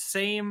for the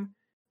same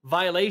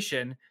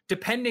violation,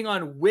 depending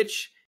on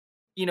which,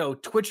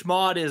 Twitch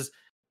mod is,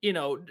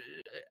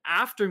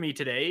 after me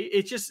today.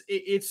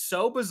 It's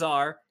so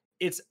bizarre.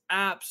 It's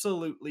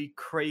absolutely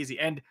crazy.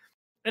 And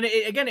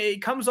again,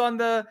 it comes on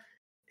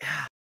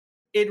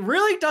it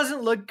really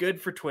doesn't look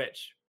good for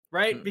Twitch,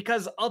 right?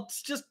 Because I'll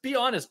just be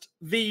honest,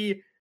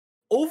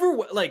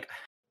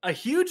 a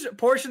huge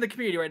portion of the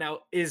community right now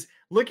is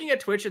looking at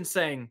Twitch and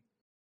saying,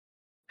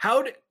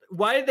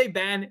 why did they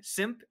ban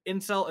simp,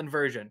 incel, and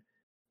version?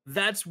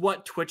 That's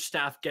what Twitch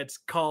staff gets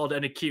called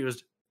and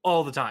accused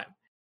all the time.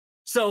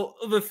 So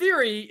the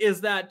theory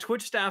is that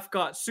Twitch staff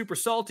got super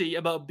salty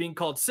about being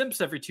called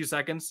simps every 2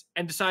 seconds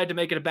and decided to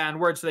make it a banned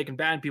word so they can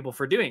ban people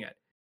for doing it.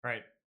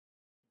 Right.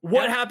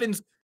 What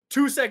happens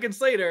 2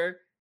 seconds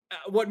later?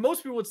 What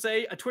most people would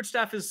say, a Twitch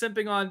staff is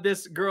simping on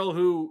this girl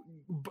who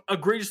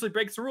egregiously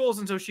breaks the rules,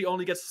 and so she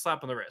only gets a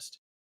slap on the wrist.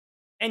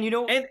 And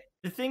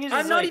the thing is,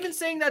 I'm not even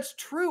saying that's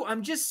true.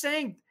 I'm just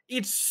saying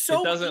it's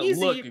so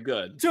easy look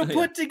good to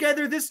put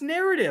together this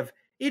narrative.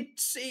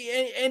 It's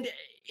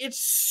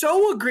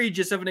so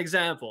egregious of an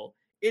example.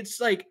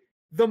 It's like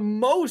the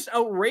most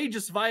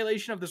outrageous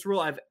violation of this rule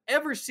I've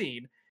ever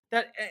seen.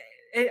 That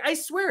I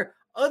swear,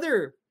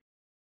 other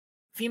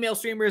female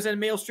streamers and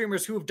male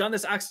streamers who have done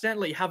this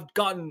accidentally have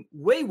gotten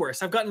way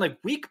worse. I've gotten like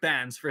week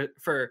bans for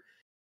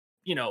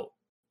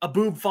a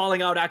boob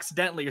falling out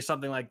accidentally or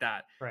something like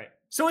that. Right.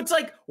 So it's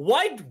like,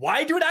 why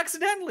do it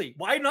accidentally?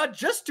 Why not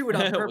just do it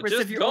on purpose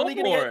if you're only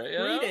going to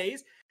get 3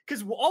 days?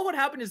 Because all what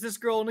happened is this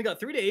girl only got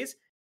 3 days.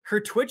 her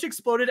Twitch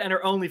exploded and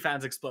her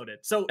OnlyFans exploded.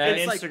 So And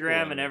it's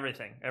Instagram like, and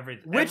everything. which every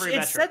it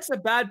metric. sets a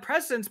bad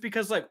precedence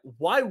because, like,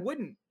 why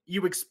wouldn't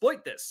you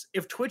exploit this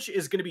if Twitch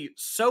is going to be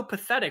so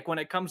pathetic when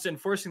it comes to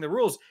enforcing the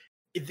rules?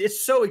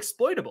 It's so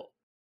exploitable.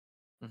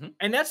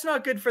 And that's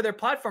not good for their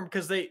platform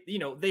because they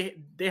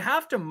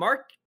have to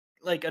mark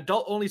like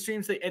adult only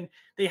streams, and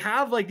they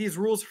have like these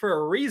rules for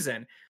a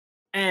reason.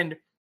 And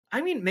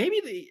I mean,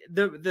 maybe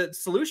the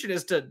solution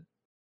is to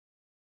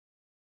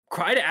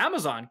cry to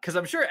Amazon, because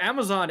I'm sure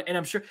Amazon, and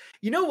I'm sure,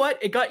 you know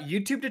what, it got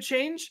YouTube to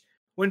change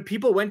when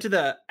people went to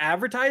the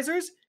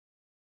advertisers.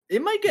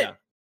 It might get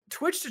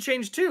Twitch to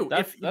change too.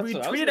 If we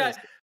tweeted at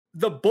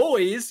the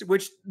boys,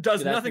 which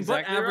does nothing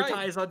but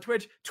advertise on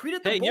Twitch, tweet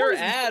at the boys. Hey, your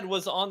ad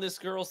was on this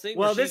girl's thing.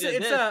 Well, I guess,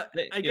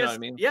 know what I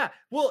mean? Yeah.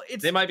 Well,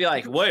 they might be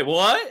like, wait,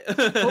 what?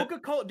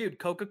 Coca-Cola, dude,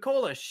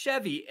 Coca-Cola,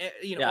 Chevy,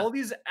 all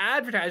these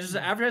advertisers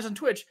that advertise on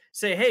Twitch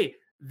say, hey,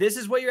 this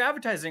is what you're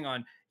advertising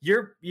on.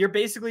 You're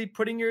basically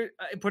putting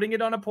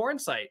it on a porn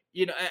site.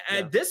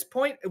 At this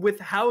point, with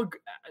how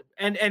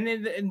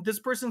and this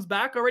person's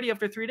back already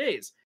after 3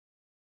 days.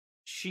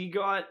 She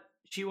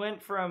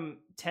went from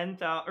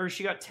 10,000, or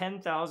she got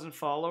 10,000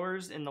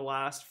 followers in the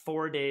last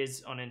 4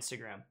 days on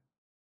Instagram.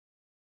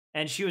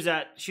 And she was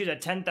at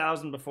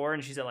 10,000 before,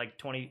 and she's at like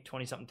 20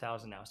 something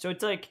thousand now. So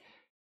it's like,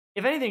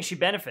 if anything, she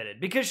benefited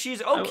because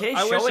she's okay.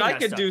 I wish I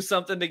could stuff. do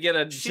something to get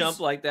a jump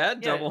like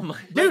that. Double my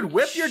dude,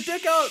 whip your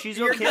dick out.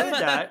 She's okay with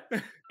that.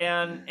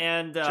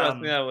 And trust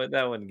me,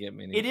 that wouldn't get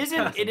me. It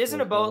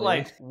isn't about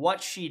like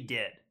what she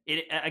did.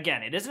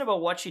 It isn't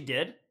about what she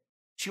did.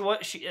 She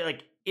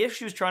like, if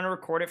she was trying to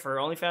record it for her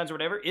OnlyFans or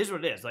whatever, is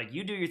what it is. Like,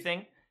 you do your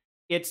thing.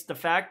 It's the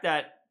fact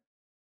that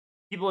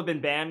people have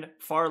been banned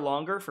far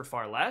longer for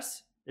far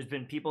less. There's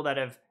been people that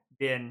have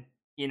been,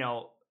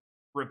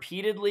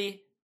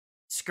 repeatedly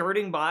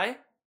skirting by.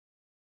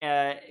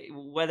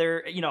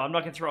 Whether, I'm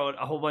not going to throw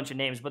out a whole bunch of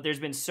names, but there's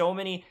been so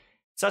many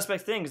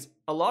suspect things.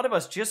 A lot of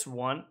us just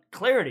want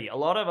clarity. A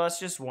lot of us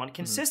just want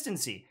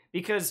consistency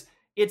because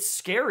it's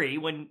scary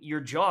when your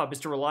job is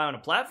to rely on a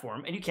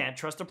platform and you can't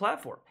trust a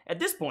platform. At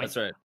this point, that's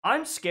right.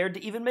 I'm scared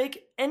to even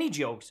make any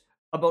jokes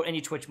about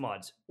any Twitch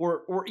mods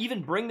or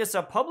even bring this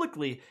up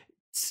publicly,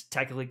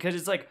 technically, because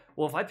it's like,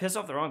 well, if I piss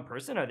off the wrong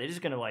person, are they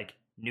just going to like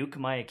nuke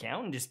my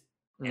account and just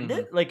end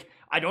it? Like,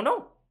 I don't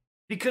know,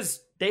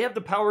 because they have the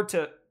power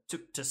to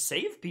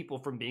save people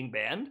from being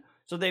banned.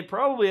 So they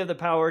probably have the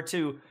power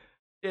to,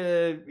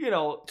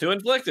 to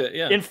inflict it.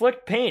 Yeah.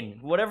 Inflict pain,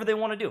 whatever they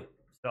want to do.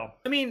 So,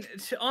 I mean,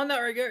 on that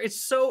regard, it's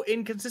so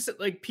inconsistent.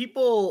 Like,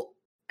 people,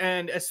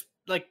 and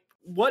like,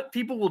 what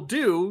people will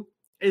do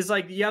is,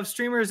 like, you have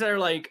streamers that are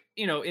like,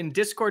 in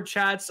Discord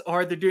chats,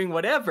 or they're doing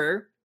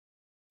whatever,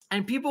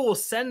 and people will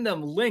send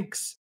them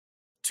links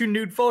to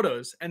nude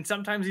photos. And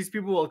sometimes these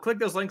people will click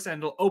those links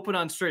and it'll open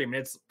on stream,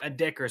 and it's a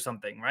dick or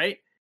something, right?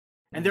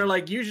 And they're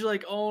like, usually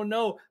like, oh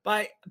no,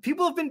 but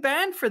people have been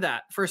banned for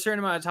that for a certain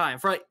amount of time,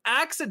 for like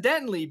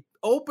accidentally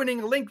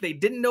opening a link they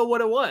didn't know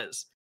what it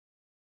was.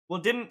 Well,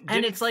 didn't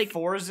it's like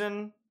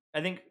Forzen, I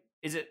think,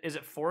 is it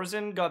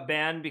Forzen got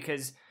banned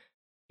because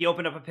he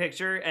opened up a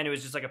picture and it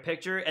was just like a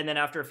picture, and then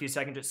after a few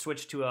seconds it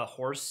switched to a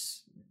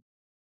horse.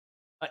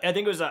 I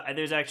think it was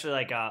there's actually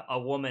like a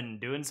woman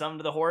doing something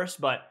to the horse,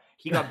 but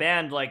he got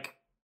banned like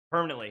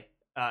permanently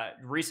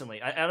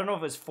recently. I don't know if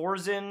it was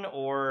Forzen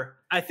or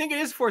I think it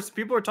is Forzen.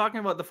 People are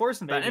talking about the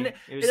Forzen ban,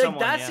 and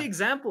that's the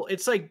example.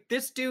 It's like,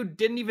 this dude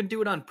didn't even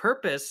do it on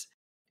purpose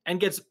and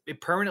gets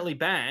permanently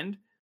banned.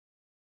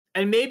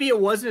 And maybe it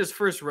wasn't his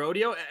first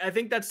rodeo. I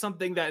think that's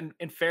something that,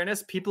 in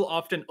fairness, people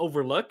often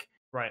overlook.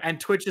 Right. And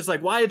Twitch is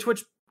like, why did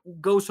Twitch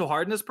go so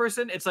hard on this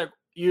person? It's like,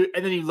 and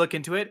then you look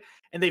into it,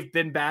 and they've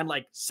been banned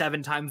like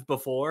 7 times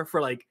before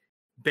for like,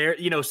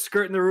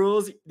 skirting the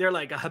rules. They're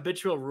like a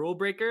habitual rule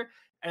breaker.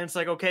 And it's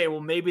like, okay,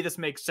 well, maybe this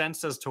makes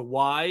sense as to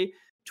why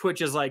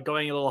Twitch is like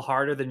going a little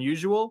harder than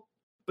usual.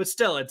 But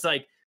still, it's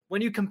like,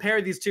 when you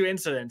compare these two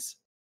incidents,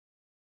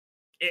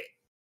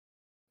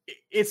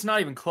 it's not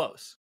even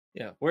close.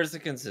 Yeah, where's the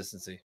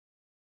consistency?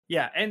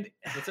 Yeah, and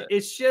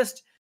it's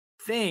just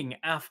thing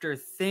after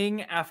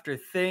thing after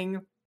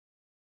thing.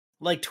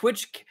 Like,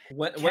 Twitch.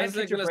 When is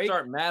it going to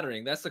start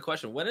mattering? That's the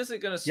question. When is it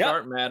going to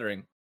start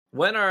mattering?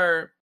 When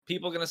are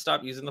people going to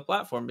stop using the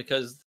platform?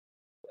 Because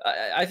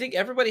I think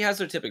everybody has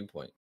their tipping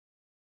point.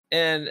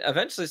 And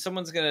eventually some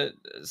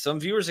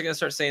viewers are going to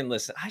start saying,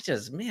 listen,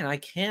 I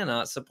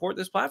cannot support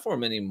this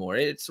platform anymore.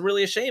 It's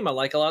really a shame. I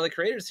like a lot of the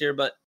creators here,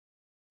 but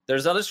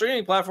there's other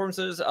streaming platforms,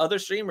 there's other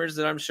streamers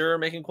that I'm sure are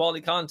making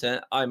quality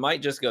content. I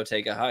might just go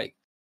take a hike.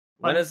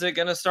 When is it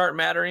going to start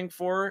mattering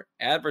for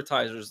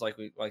advertisers, like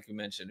we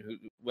mentioned,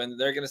 when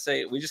they're going to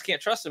say, we just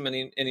can't trust them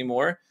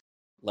anymore,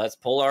 let's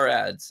pull our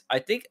ads? I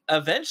think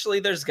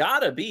eventually there's got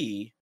to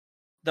be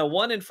the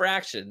one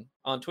infraction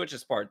on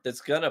Twitch's part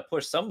that's going to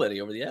push somebody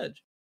over the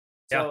edge.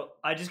 So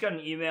I just got an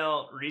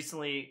email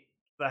recently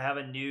that I have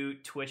a new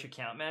Twitch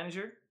account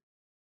manager.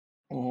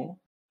 Mm-hmm.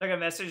 I got a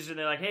message and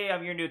they're like, hey,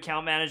 I'm your new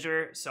account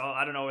manager. So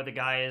I don't know where the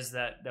guy is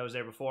that was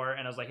there before.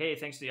 And I was like, hey,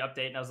 thanks for the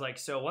update. And I was like,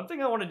 so one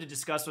thing I wanted to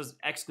discuss was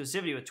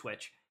exclusivity with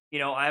Twitch.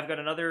 I've got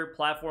another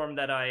platform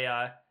that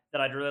I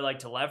that I'd really like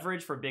to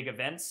leverage for big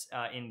events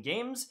in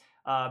games,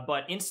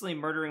 but instantly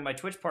murdering my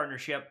Twitch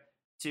partnership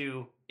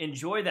to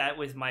enjoy that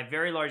with my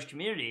very large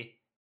community,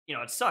 you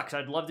know, it sucks.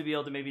 I'd love to be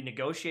able to maybe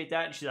negotiate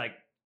that. And she's like,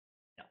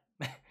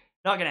 no,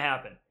 not going to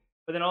happen.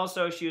 But then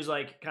also she was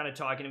like kind of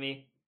talking to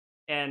me,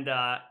 and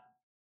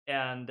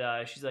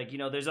she's like, you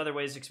know, there's other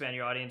ways to expand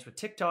your audience with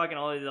TikTok and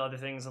all of the other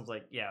things. I was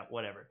like, yeah,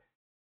 whatever.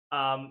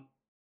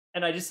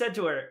 And I just said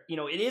to her, you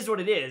know, it is what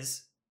it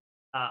is.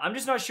 I'm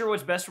just not sure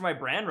what's best for my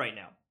brand right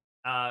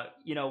now.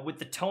 You know, with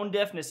the tone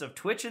deafness of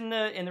Twitch in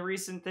the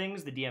recent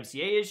things, the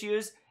DMCA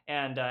issues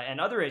and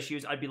other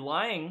issues, I'd be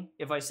lying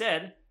if I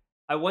said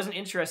I wasn't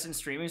interested in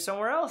streaming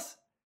somewhere else.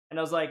 And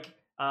I was like,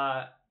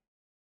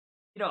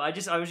 you know, I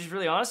was just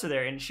really honest with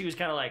her, and she was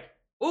kind of like,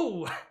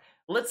 "Ooh,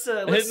 let's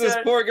this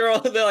poor girl."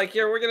 They're like,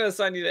 "Here, we're gonna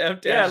assign you to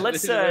MTash." Yeah, let's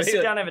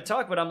sit down and have a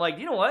talk. But I'm like,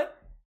 you know what?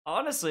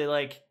 Honestly,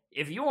 like,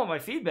 if you want my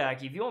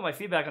feedback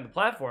on the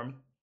platform,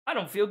 I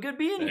don't feel good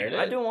being here.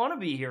 I don't want to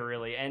be here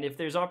really. And if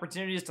there's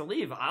opportunities to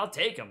leave, I'll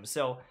take them.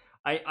 So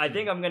I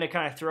think I'm gonna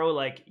kind of throw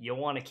like, you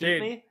want to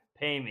keep me?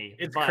 Pay me.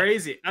 It's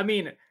crazy. I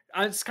mean,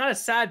 it's kind of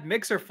sad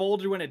Mixer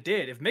folded when it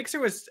did. If Mixer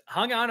was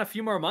hung on a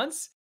few more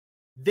months,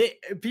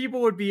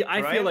 people would be,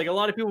 I feel like a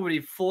lot of people would be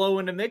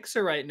flowing to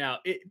Mixer right now.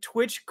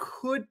 Twitch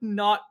could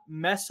not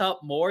mess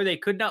up more. They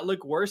could not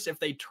look worse if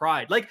they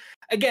tried. Like,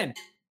 again,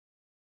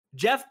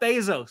 Jeff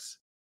Bezos,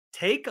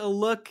 take a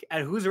look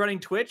at who's running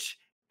Twitch,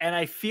 and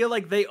I feel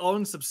like they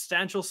own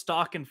substantial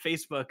stock in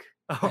Facebook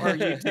or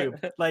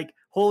YouTube. Like,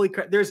 holy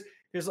crap. There's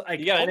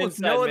like almost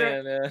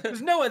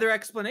there's no other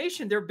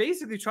explanation. They're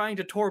basically trying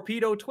to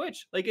torpedo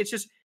Twitch. Like, it's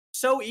just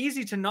so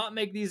easy to not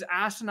make these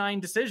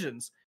asinine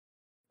decisions.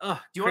 Do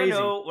you want to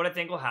know what I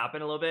think will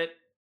happen a little bit?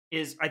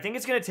 Is I think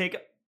it's going to take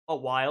a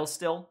while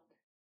still,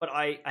 but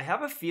I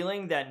have a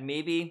feeling that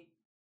maybe,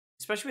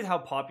 especially with how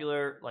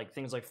popular like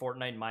things like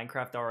Fortnite and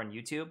Minecraft are on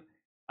YouTube,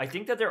 I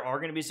think that there are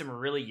going to be some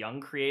really young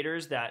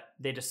creators that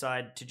they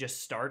decide to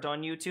just start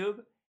on YouTube.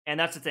 And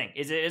that's the thing,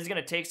 is it is going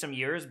to take some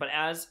years, but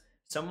as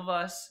some of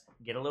us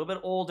get a little bit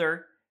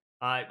older,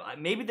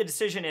 maybe the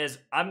decision is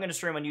I'm going to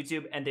stream on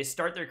YouTube, and they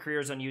start their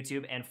careers on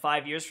YouTube, and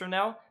 5 years from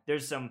now,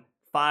 there's some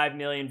 5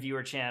 million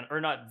viewer channel, or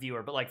not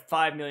viewer, but like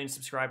 5 million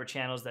subscriber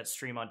channels that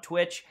stream on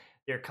Twitch.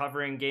 They're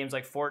covering games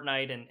like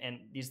Fortnite and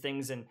these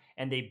things, and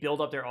they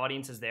build up their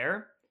audiences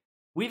there.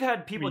 We've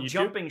had people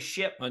jumping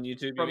ship on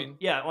YouTube.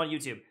 Yeah, on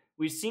YouTube.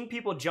 We've seen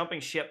people jumping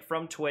ship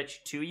from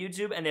Twitch to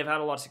YouTube, and they've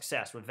had a lot of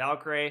success with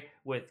Valkyrae,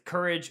 with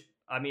Courage.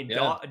 I mean,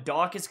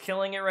 Doc is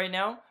killing it right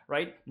now,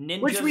 right?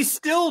 Ninjas. Which we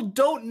still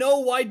don't know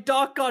why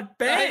Doc got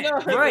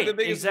banned. Right,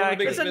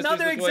 exactly. That's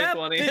another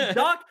example.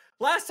 Doc,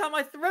 last time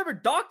I remember,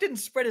 Doc didn't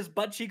spread his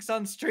butt cheeks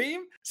on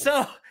stream,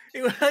 so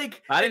it was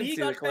like, and he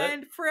got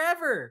banned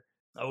forever.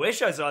 I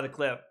wish I saw the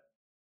clip.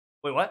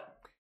 Wait, what?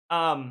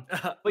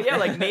 But yeah,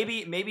 like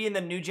maybe in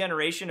the new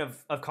generation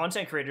of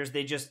content creators,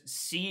 they just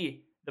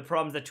see the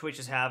problems that Twitch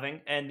is having,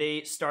 and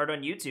they start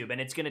on YouTube,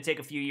 and it's going to take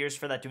a few years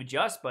for that to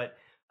adjust. But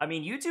I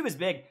mean, YouTube is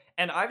big,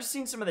 and I've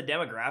seen some of the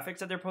demographics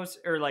that they're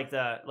posting, or like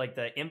the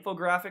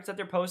infographics that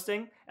they're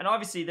posting, and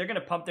obviously they're going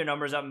to pump their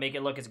numbers up and make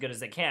it look as good as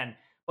they can.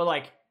 But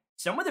like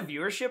some of the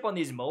viewership on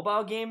these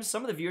mobile games,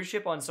 some of the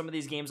viewership on some of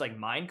these games like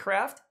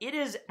Minecraft, it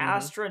is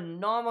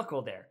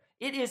astronomical there.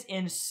 It is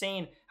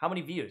insane how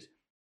many views.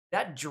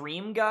 That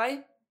Dream guy,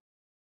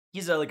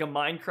 he's like a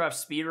Minecraft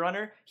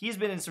speedrunner. He's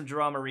been in some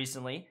drama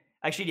recently.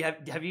 Actually,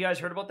 have you guys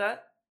heard about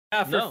that?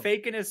 Yeah, for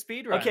faking his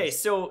speedruns. Okay,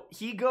 so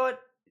he's got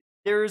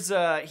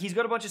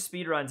a bunch of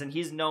speedruns, and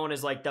he's known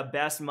as like the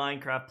best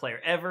Minecraft player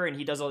ever, and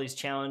he does all these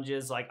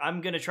challenges like,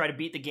 I'm gonna try to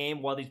beat the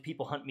game while these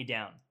people hunt me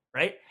down,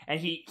 right? And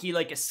he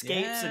like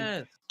escapes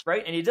and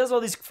right, and he does all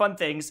these fun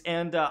things,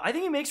 and I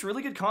think he makes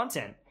really good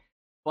content.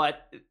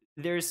 But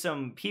there's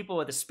some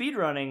people at the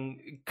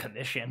speedrunning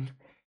commission,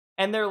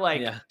 and they're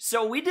like,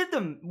 so we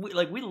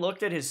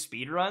looked at his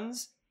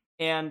speedruns,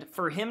 and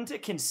for him to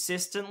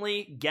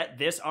consistently get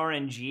this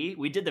RNG,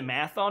 we did the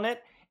math on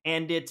it,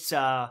 and it's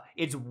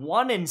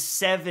 1 in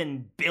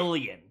 7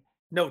 billion.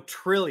 No,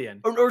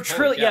 trillion. Or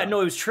trillion. Yeah, no,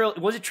 it was trillion.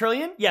 Was it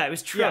trillion? Yeah, it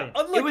was trillion.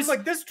 Yeah. It was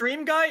like this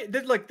Dream guy.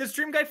 This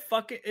Dream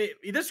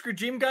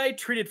guy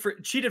cheated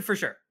for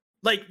sure.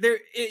 Like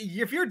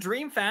if you're a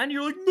Dream fan,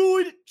 you're like,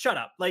 no, shut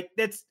up. Like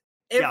that's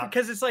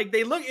because it's like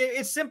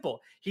it's simple.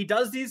 He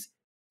does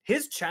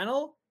his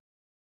channel.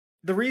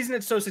 The reason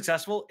it's so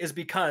successful is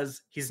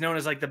because he's known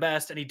as like the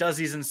best, and he does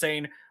these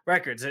insane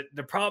records.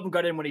 The problem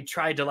got in when he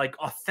tried to like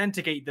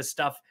authenticate this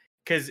stuff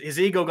because his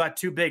ego got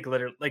too big,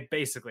 literally, like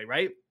basically,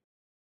 right?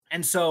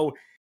 And so,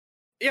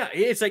 yeah,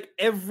 it's like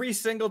every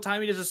single time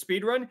he does a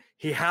speed run,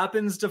 he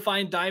happens to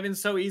find diamonds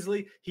so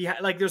easily.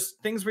 There's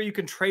things where you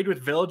can trade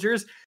with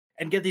villagers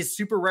and get these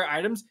super rare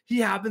items. He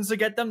happens to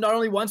get them not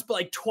only once, but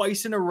like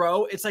twice in a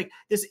row. It's like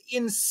this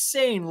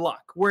insane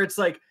luck where it's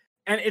like,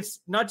 and it's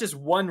not just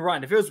one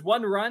run. If it was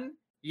one run,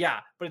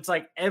 yeah, but it's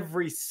like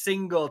every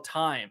single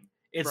time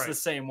it's the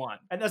same one.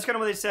 And that's kind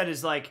of what they said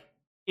is like,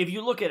 if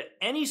you look at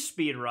any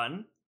speed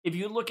run, if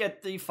you look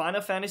at the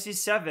Final Fantasy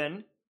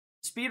VII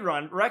speed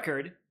run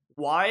record,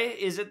 why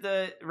is it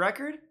the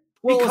record?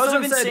 Well, because of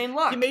someone said insane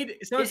luck.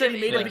 Someone said he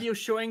made a yeah. video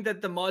showing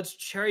that the mods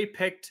cherry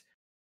picked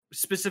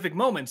specific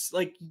moments.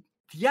 Like,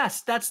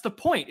 yes, that's the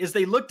point. Is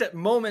they looked at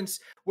moments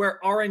where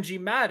RNG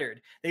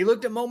mattered. They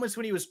looked at moments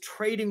when he was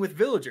trading with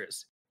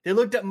villagers. They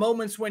looked at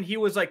moments when he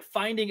was like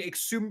finding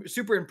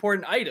super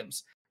important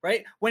items.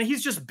 Right? When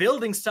he's just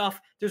building stuff,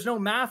 there's no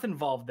math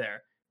involved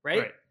there.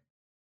 Right?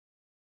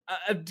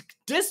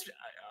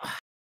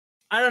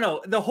 I don't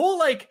know. The whole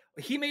like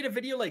he made a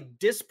video like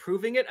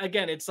disproving it.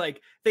 Again, it's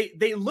like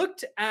they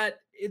looked at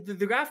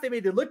the graph they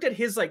made. They looked at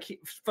his like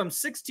from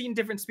 16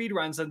 different speed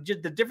runs and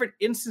the different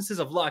instances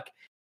of luck,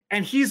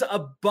 and he's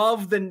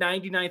above the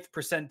 99th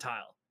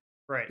percentile.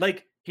 Right.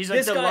 Like he's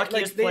like the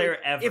luckiest player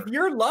ever. If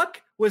your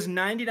luck was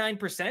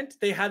 99%,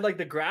 they had like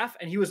the graph,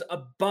 and he was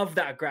above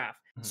that graph.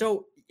 Mhm.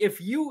 So if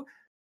you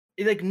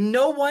like,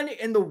 no one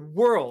in the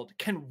world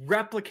can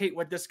replicate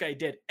what this guy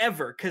did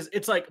ever, because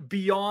it's like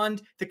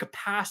beyond the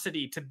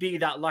capacity to be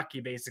that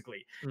lucky,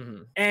 basically.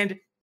 Mhm. And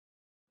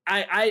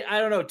I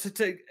don't know.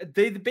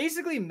 They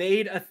basically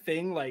made a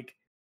thing like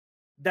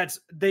that's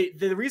the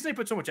reason they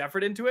put so much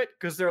effort into it,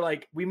 because they're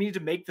like, we need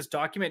to make this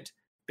document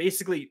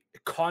basically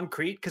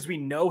concrete because we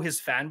know his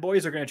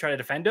fanboys are going to try to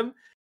defend him.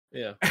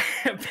 Yeah.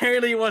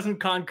 Apparently, it wasn't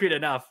concrete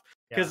enough,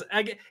 because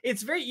Yeah.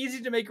 it's very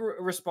easy to make a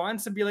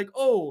response and be like,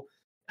 oh,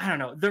 I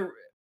don't know,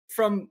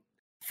 from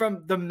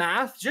the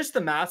math, just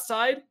the math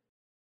side,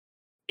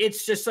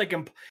 it's just like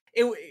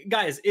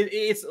guys,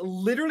 it's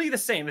literally the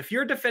same. If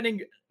you're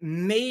defending,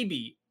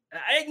 maybe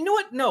you know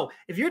what? No,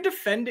 if you're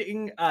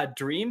defending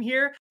Dream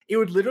here, it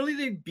would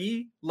literally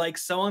be like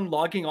someone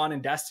logging on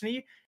in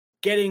Destiny,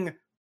 getting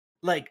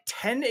like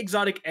 10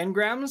 exotic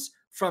engrams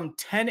from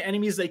 10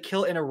 enemies they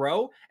kill in a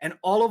row, and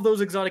all of those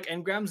exotic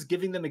engrams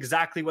giving them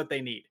exactly what they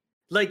need.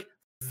 Like,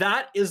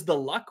 that is the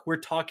luck we're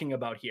talking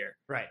about here.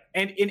 Right.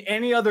 And in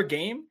any other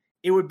game,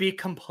 it would be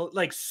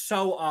like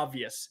so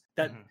obvious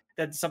that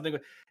that's something.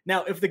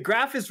 Now, if the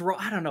graph is wrong,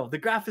 I don't know. The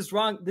graph is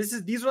wrong.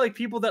 These are like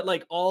people that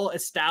like all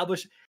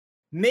establish.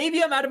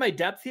 Maybe I'm out of my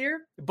depth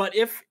here, but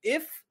if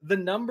the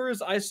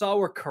numbers I saw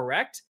were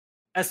correct,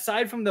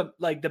 aside from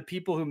the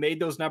people who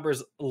made those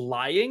numbers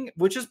lying,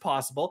 which is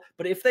possible,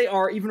 but if they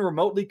are even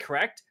remotely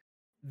correct,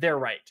 they're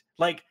right.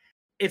 Like,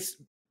 it's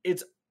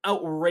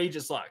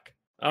outrageous luck.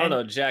 I don't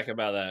know jack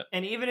about that.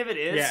 And even if it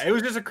is, Yeah, it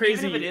was just a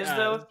crazy. even if it is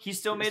though, he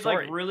still made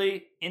story. like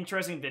really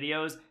interesting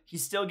videos.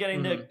 He's still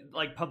getting the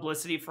like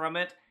publicity from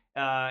it,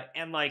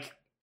 and like,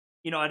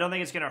 you know, I don't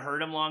think it's gonna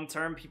hurt him long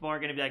term. People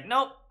aren't gonna be like,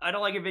 nope, I don't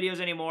like your videos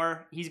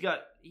anymore.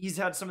 He's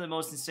had some of the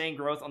most insane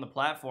growth on the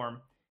platform,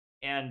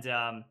 and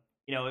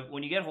you know,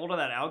 when you get hold of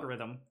that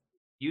algorithm,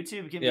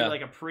 YouTube can be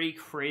like a pretty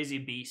crazy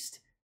beast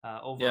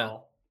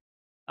overall.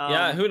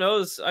 Yeah, who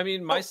knows? I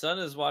mean, my son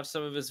has watched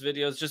some of his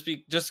videos just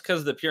because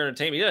of the pure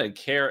entertainment. He doesn't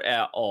care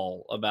at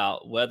all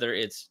about whether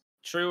it's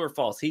true or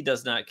false. He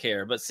does not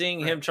care. But seeing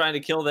him trying to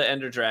kill the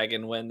Ender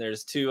Dragon when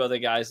there's two other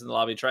guys in the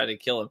lobby trying to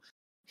kill him,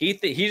 he's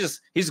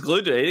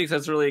glued to it. He thinks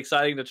that's really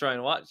exciting to try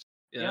and watch.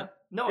 Yeah.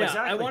 No, yeah,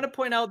 exactly. I want to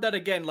point out that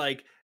again,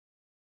 like,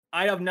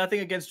 I have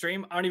nothing against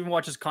Dream. I don't even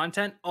watch his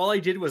content. All I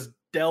did was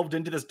delved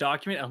into this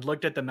document and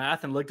looked at the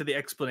math and looked at the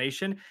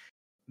explanation.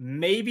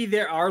 Maybe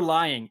they are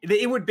lying.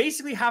 It would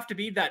basically have to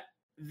be that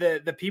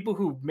the people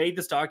who made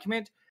this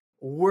document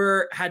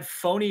had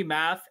phony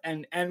math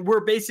and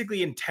were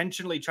basically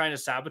intentionally trying to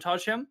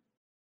sabotage him.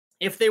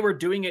 If they were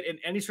doing it in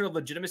any sort of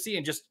legitimacy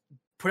and just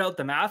put out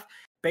the math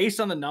based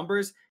on the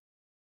numbers,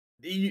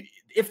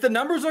 if the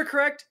numbers are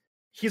correct,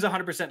 he's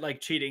 100% like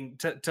cheating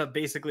to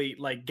basically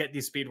like get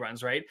these speed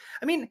runs, right?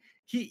 I mean,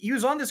 he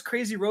was on this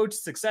crazy road to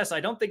success. I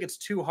don't think it's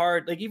too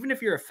hard. Like, even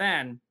if you're a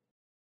fan,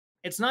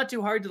 it's not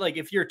too hard to, like,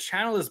 if your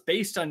channel is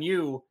based on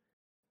you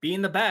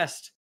being the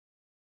best,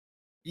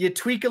 you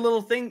tweak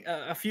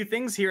a few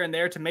things here and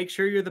there to make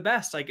sure you're the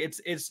best. Like,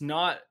 it's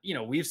not, you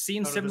know, we've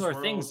seen similar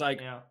things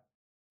like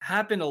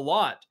happen a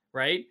lot,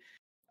 right?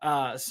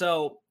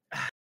 So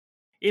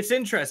it's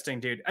interesting,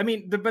 dude. I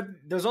mean, but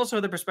there's also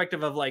the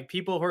perspective of like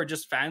people who are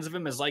just fans of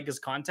him as like his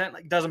content.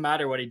 Like, doesn't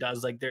matter what he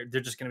does, like they're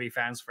just gonna be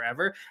fans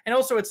forever. And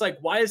also, it's like,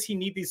 why does he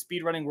need these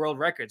speedrunning world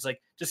records?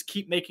 Like, just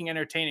keep making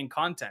entertaining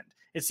content.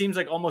 It seems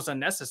like almost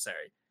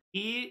unnecessary.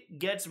 He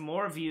gets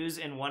more views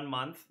in 1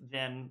 month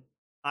than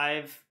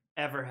I've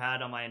ever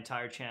had on my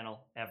entire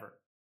channel ever.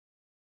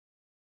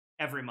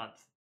 Every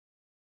month.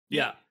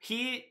 Yeah.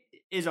 He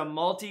is a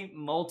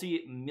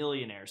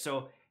multi-millionaire.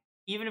 So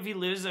even if he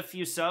loses a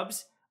few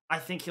subs, I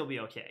think he'll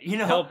be okay. You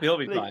know, he'll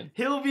be fine.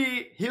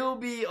 He'll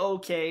be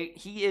okay.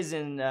 He is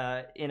in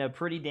a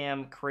pretty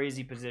damn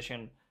crazy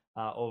position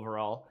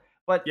overall.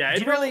 But yeah,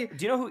 do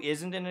you know who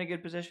isn't in a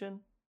good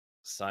position?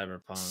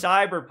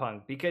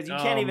 Cyberpunk, because you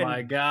can't even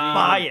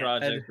buy it.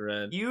 Project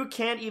Red. You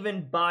can't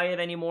even buy it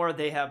anymore.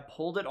 They have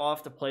pulled it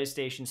off the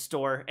PlayStation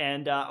Store,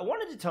 and I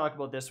wanted to talk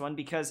about this one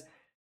because,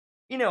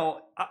 you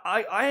know,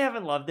 I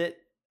haven't loved it.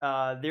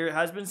 There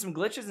has been some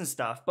glitches and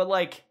stuff, but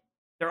like,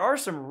 there are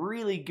some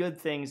really good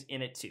things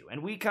in it too,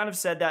 and we kind of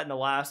said that in the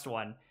last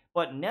one.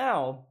 But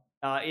now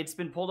it's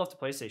been pulled off the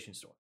PlayStation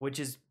Store, which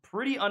is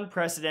pretty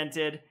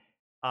unprecedented.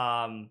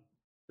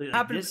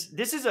 Happened-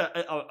 this is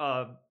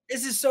a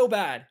This is so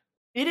bad.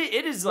 it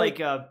is like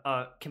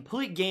a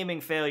complete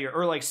gaming failure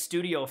or like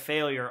studio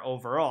failure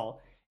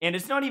overall. And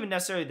it's not even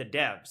necessarily the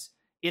devs.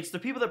 It's the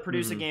people that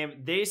produce the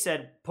game. They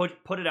said put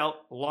it out,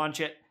 launch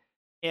it,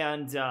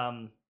 and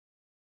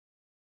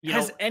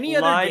Has any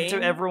other lied to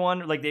game-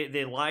 everyone. Like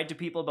they lied to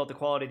people about the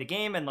quality of the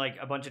game and like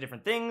a bunch of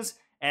different things.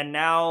 And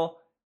now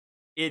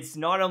it's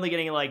not only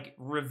getting like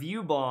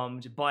review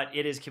bombed, but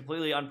it is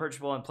completely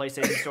unpurchasable on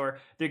PlayStation Store.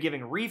 They're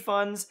giving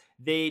refunds.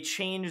 They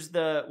changed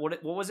the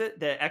what was it?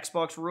 The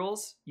Xbox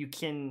rules. You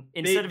can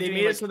instead of They doing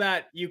made like, it so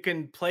that you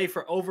can play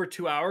for over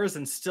 2 hours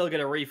and still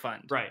get a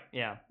refund. right,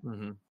 yeah.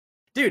 Mm-hmm.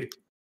 Dude,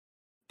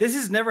 this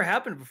has never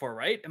happened before,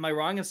 right? Am I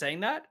wrong in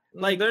saying that?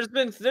 Like there's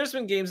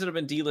been games that have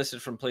been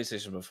delisted from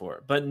PlayStation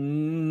before, but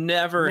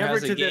never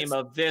has to a game this-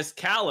 of this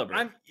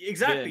caliber.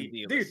 Exactly,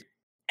 been dude. delisted.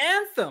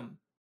 Anthem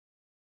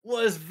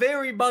was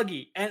very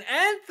buggy, and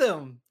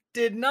Anthem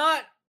did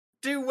not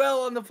do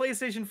well on the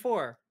PlayStation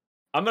 4.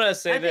 I'm gonna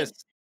say I think-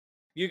 this.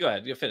 You go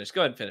ahead. You finish.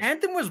 Go ahead and finish.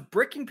 Anthem was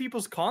bricking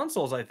people's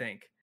consoles, I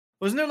think.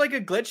 Wasn't there like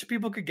a glitch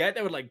people could get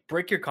that would like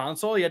brick your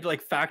console? You had to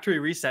like factory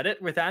reset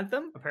it with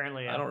Anthem.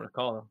 Apparently, yeah. I don't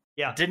recall.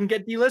 Yeah. Didn't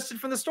get delisted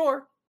from the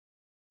store.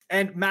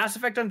 And Mass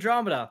Effect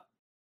Andromeda,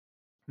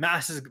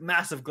 massive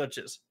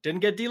glitches. Didn't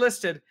get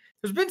delisted.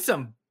 There's been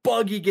some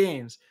buggy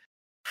games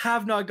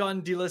have not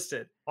gotten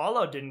delisted.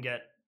 Fallout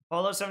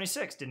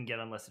 76 didn't get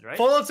unlisted, right?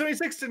 Fallout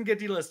 76 didn't get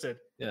delisted.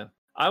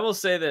 I will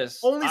say this.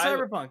 Only I-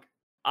 Cyberpunk.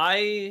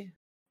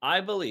 I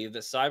believe that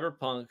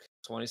Cyberpunk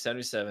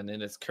 2077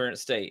 in its current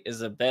state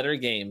is a better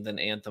game than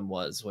Anthem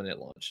was when it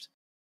launched.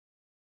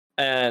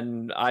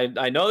 And I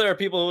know there are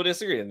people who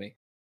disagree with me,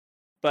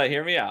 but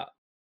hear me out.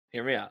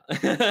 Hear me out.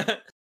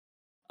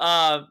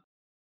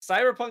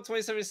 Cyberpunk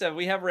 2077,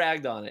 we have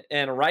ragged on it,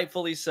 and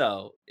rightfully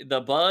so. The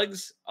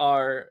bugs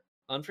are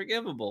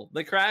unforgivable.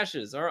 The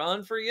crashes are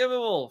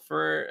unforgivable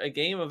for a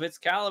game of its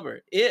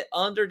caliber. It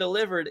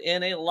underdelivered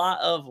in a lot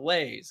of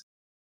ways.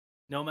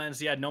 No Man's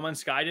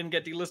Sky didn't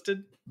get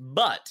delisted.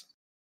 But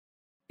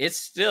it's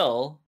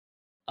still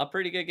a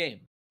pretty good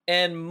game.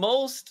 And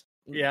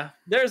Yeah.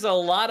 there's a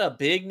lot of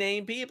big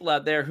name people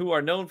out there who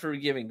are known for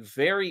giving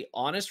very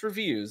honest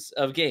reviews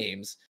of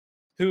games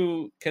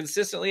who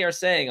consistently are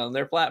saying on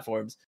their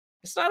platforms,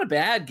 it's not a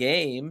bad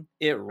game.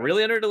 It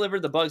really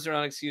underdelivered. The bugs are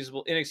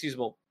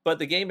inexcusable, but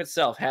the game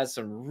itself has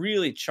some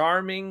really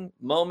charming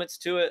moments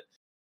to it.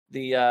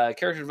 The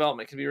character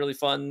development can be really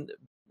fun.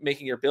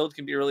 Making your build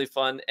can be really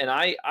fun. And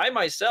I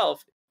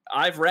myself,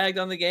 I've ragged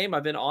on the game.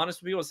 I've been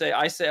honest with people.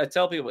 I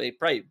tell people, hey,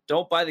 right,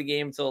 don't buy the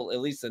game until at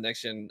least the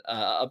next gen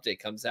update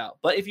comes out.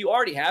 But if you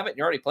already have it and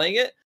you're already playing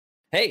it,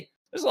 hey,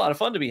 there's a lot of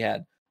fun to be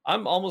had.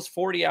 I'm almost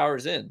 40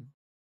 hours in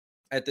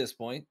at this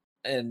point,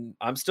 and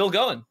I'm still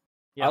going.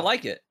 Yeah. I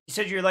like it. You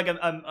said you're like a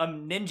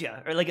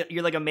ninja, or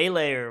you're like a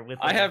meleer with.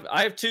 I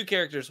have two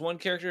characters. One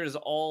character is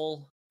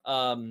all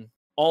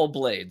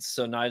blades,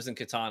 so knives and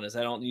katanas.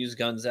 I don't use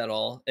guns at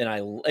all, and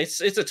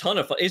it's a ton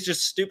of fun. It's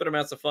just stupid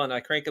amounts of fun.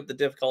 I crank up the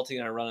difficulty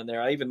and I run in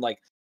there. I even like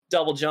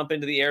double jump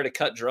into the air to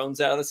cut drones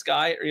out of the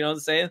sky. You know what I'm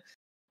saying?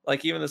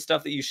 Like even the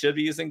stuff that you should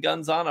be using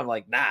guns on, I'm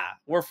like, nah,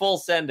 we're full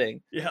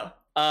sending. Yeah.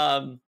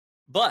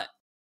 But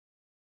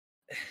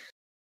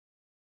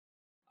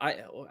I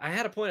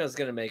had a point I was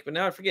gonna make, but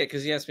now I forget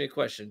because you asked me a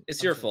question.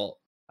 It's your fault.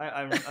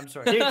 I'm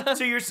sorry.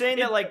 So you're saying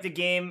that like the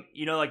game,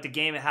 like the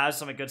game has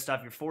some good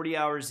stuff. You're 40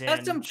 hours in.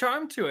 That's some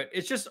charm to it.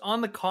 It's just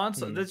on the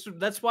console.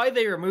 That's why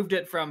they removed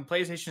it from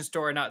PlayStation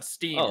Store and not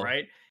Steam,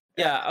 right?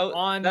 Yeah,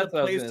 on the that's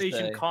what I was gonna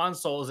PlayStation say.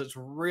 consoles, it's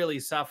really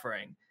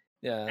suffering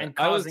Yeah, and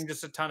causing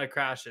just a ton of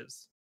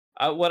crashes.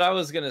 What I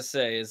was gonna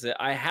say is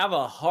that I have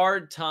a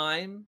hard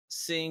time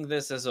seeing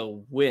this as a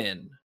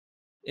win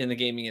in the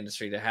gaming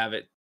industry to have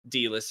it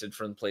delisted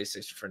from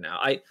PlayStation for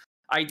now.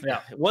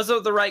 Was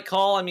it the right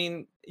call? I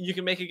mean, you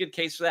can make a good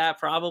case for that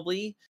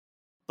probably,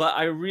 but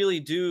I really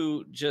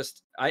do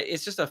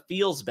it's just a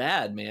feels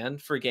bad, man,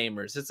 for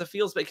gamers. It's a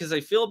feels bad because I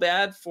feel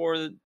bad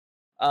for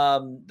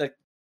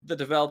the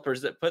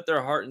developers that put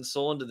their heart and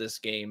soul into this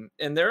game.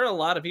 And there are a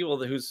lot of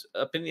people whose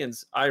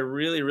opinions I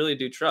really, really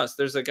do trust.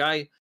 There's a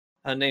guy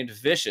named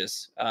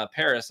Vicious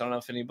Paris. I don't know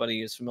if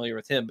anybody is familiar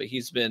with him, but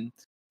he's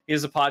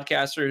a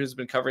podcaster who's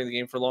been covering the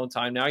game for a long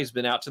time now. He's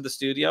been out to the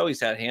studio.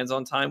 He's had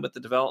hands-on time with the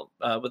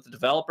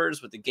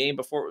developers, with the game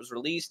before it was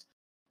released.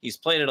 He's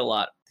played it a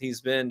lot.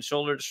 He's been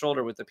shoulder to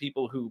shoulder with the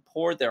people who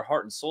poured their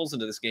heart and souls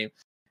into this game.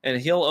 And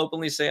he'll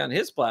openly say on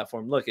his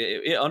platform, look,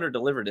 it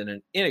underdelivered in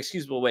an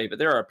inexcusable way, but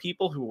there are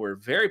people who were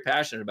very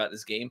passionate about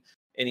this game,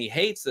 and he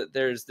hates that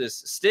there's this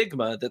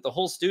stigma that the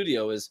whole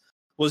studio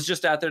was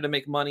just out there to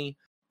make money.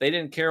 They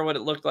didn't care what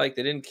it looked like.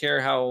 They didn't care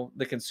how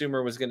the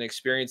consumer was going to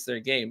experience their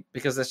game,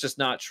 because that's just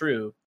not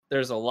true.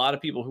 There's a lot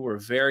of people who were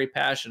very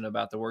passionate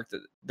about the work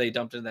that they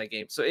dumped into that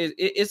game. So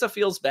it's a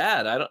feels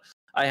bad.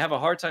 I have a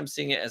hard time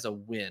seeing it as a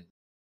win.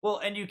 Well,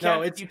 and you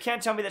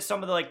can't tell me that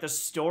some of the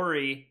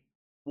story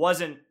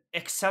wasn't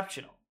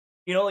exceptional.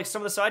 Like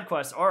some of the side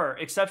quests are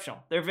exceptional.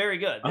 They're very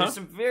good. There's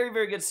some very,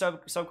 very good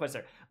sub quests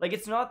there. Like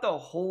it's not the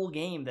whole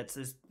game that's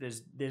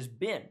this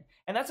bin.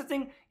 And that's the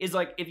thing is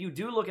like, if you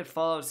do look at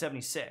Fallout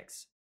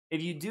 76,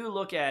 if you do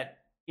look at,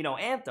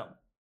 Anthem,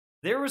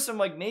 there were some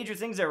like major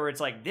things there where it's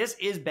like, this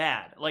is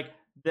bad. Like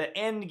the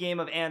end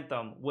game of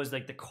Anthem was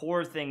like the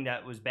core thing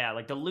that was bad.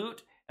 Like the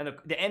loot and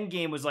the end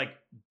game was like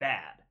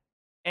bad.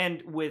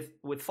 And with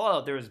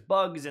Fallout, there was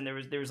bugs and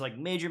there was like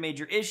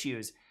major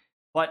issues.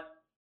 But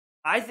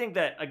I think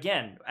that,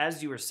 again,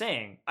 as you were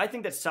saying, I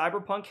think that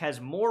Cyberpunk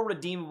has more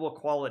redeemable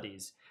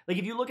qualities. Like,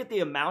 if you look at the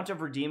amount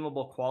of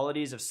redeemable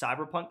qualities of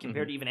Cyberpunk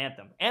compared to even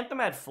Anthem. Anthem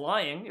had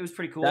flying. It was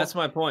pretty cool. That's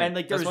my point. And,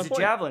 like, there was the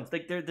javelins.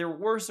 Like, there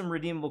were some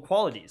redeemable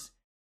qualities.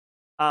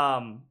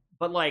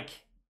 But, like...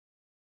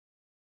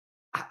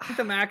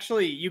 Anthem,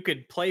 actually, you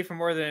could play for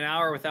more than an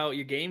hour without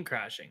your game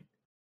crashing.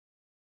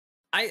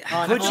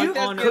 Could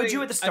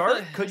you at the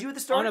start? Could you at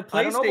the start? On a PlayStation.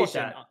 I don't know about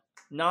that.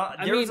 No,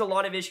 there was a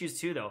lot of issues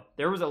too, though.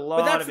 There was a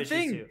lot of issues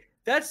too.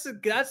 That's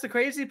the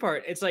crazy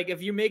part. It's like,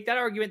 if you make that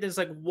argument, then it's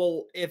like,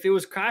 well, if it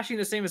was crashing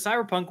the same as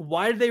Cyberpunk,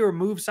 why did they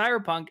remove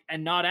Cyberpunk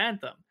and not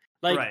Anthem?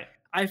 Like, right.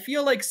 I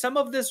feel like some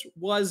of this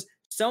was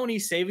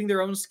Sony saving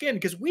their own skin,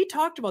 because we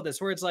talked about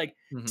this, where it's like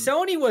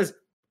Sony was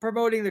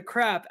promoting the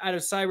crap out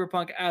of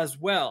Cyberpunk as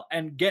well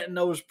and getting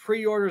those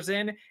pre-orders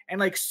in, and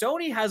like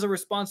Sony has a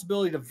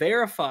responsibility to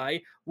verify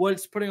what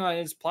it's putting on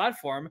its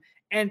platform,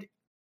 and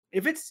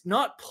if it's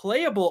not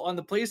playable on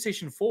the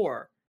PlayStation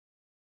 4,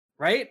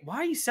 right? Why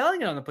are you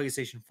selling it on the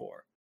PlayStation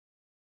 4?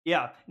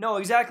 Yeah, no,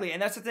 exactly.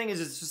 And that's the thing is,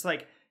 it's just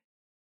like,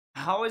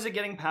 how is it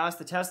getting past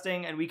the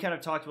testing? And we kind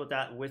of talked about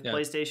that with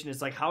PlayStation.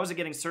 It's like, how is it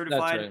getting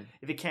certified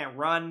if it can't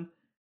run?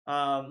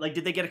 Like,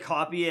 did they get a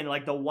copy and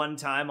like the one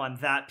time on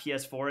that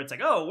PS4, it's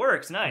like, oh, it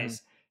works,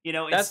 nice.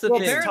 That's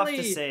it's tough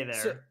to say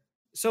there.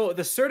 So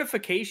the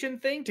certification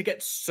thing, to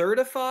get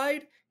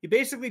certified, you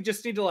basically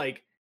just need to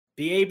like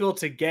be able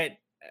to get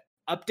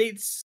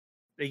updates.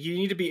 Like, you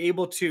need to be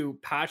able to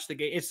patch the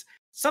game. It's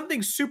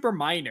something super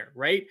minor,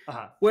 right?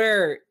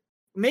 Where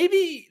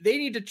maybe they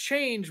need to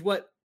change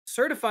what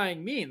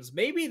certifying means.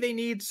 Maybe they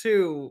need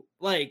to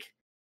like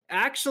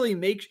actually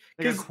make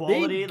like a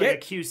quality, like a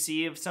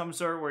QC of some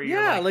sort, where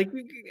you're like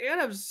we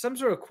gotta have some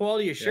sort of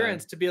quality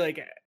assurance to be like,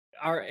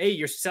 hey,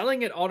 you're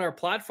selling it on our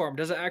platform.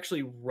 Does it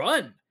actually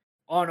run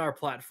on our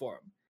platform?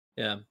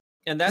 Yeah,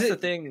 and that's the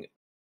thing.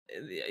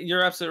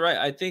 You're absolutely right.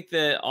 I think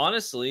that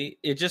honestly,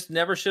 it just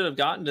never should have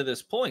gotten to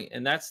this point,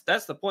 and that's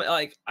the point.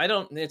 Like,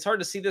 it's hard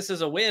to see this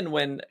as a win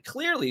when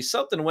clearly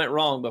something went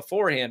wrong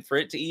beforehand for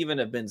it to even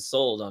have been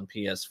sold on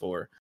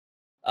PS4.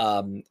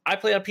 I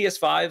play on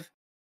PS5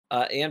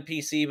 and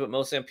PC, but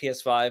mostly on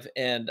PS5,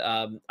 and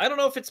I don't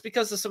know if it's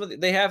because of some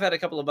of they have had a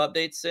couple of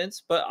updates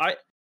since, but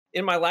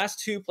in my last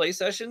 2 play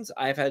sessions,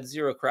 I've had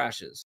 0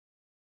 crashes.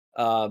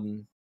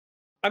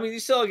 I mean,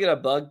 you still get a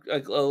bug, a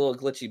little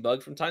glitchy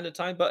bug from time to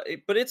time, but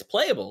it's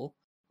playable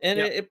and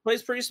it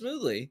plays pretty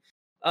smoothly.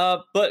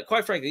 But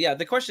quite frankly,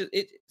 the question,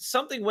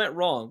 something went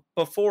wrong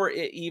before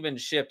it even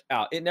shipped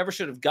out. It never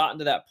should have gotten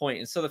to that point.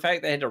 And so the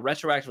fact they had to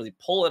retroactively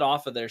pull it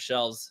off of their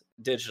shelves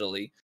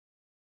digitally.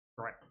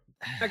 Right.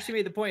 Actually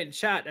made the point in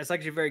chat. That's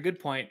actually a very good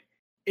point.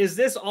 Is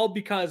this all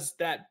because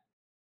that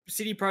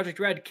CD Projekt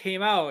Red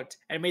came out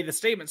and made the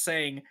statement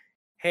saying,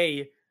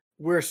 hey,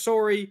 we're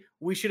sorry,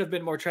 we should have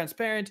been more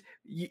transparent.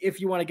 If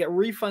you want to get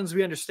refunds,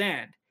 we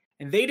understand.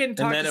 And they didn't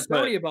talk to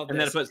Sony about this. And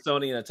then it put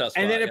Sony in a tough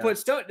spot. And then it put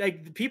Sony,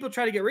 like, people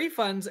try to get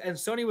refunds, and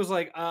Sony was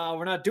like,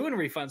 we're not doing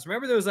refunds.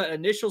 Remember there was that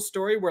initial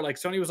story where like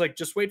Sony was like,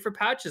 just wait for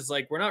patches,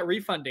 like we're not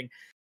refunding.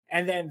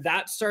 And then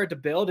that started to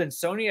build, and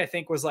Sony, I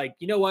think, was like,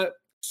 you know what?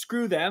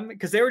 Screw them,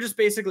 because they were just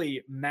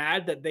basically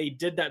mad that they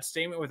did that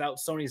statement without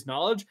Sony's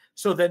knowledge.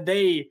 So then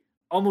they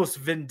almost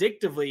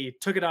vindictively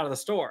took it out of the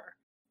store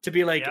to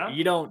be like,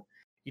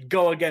 you'd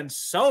go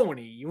against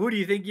Sony. Who do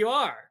you think you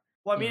are?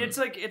 Well, I mean, it's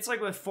like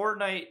with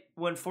Fortnite,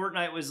 when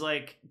Fortnite was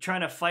like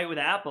trying to fight with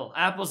Apple.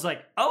 Apple's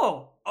like,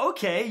 oh,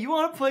 okay, you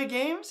want to play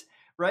games,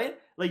 right?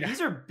 Like, these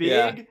are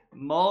big,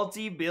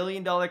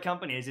 multi-billion-dollar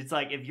companies. It's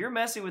like, if you're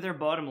messing with their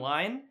bottom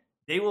line,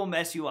 they will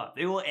mess you up.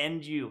 They will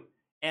end you.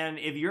 And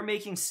if you're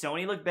making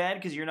Sony look bad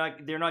because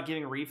they're not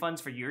giving refunds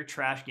for your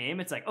trash game,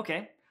 it's like,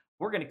 okay,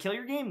 we're gonna kill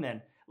your game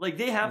then. Like,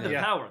 they have the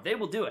power. They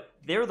will do it.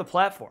 They're the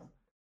platform.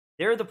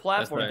 They're the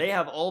platform. Right. They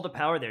have all the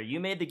power there. You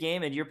made the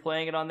game and you're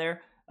playing it on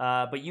there,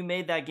 but you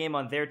made that game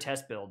on their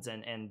test builds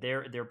and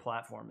their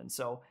platform. And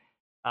so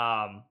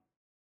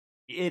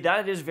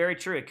that is very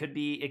true. It could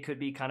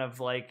be kind of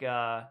like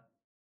a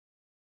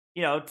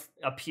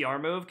PR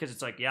move, because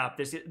it's like,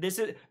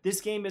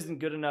 this game isn't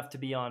good enough to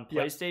be on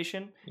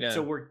PlayStation,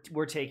 so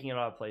we're taking it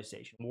off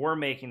PlayStation. We're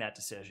making that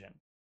decision.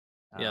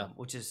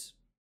 Which is,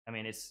 I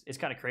mean, it's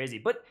kind of crazy.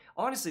 But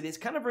honestly, this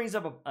kind of brings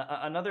up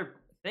another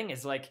thing.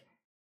 Is like,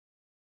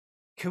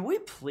 can we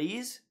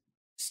please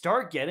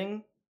start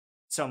getting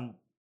some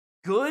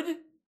good,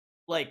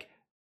 like,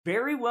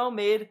 very well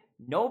made,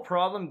 no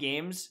problem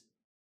games?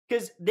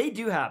 Because they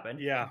do happen.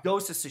 Yeah.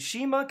 Ghost of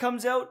Tsushima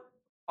comes out,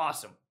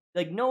 awesome.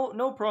 Like, no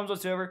problems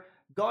whatsoever.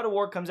 God of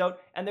War comes out,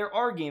 and there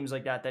are games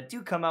like that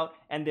do come out,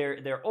 and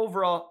they're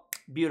overall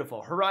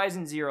beautiful.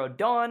 Horizon Zero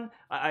Dawn,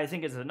 I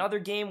think, is another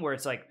game where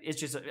it's like, it's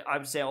just, I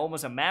would say,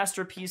 almost a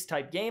masterpiece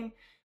type game.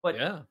 But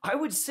Yeah. I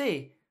would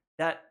say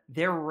that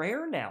they're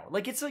rare now.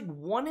 Like it's like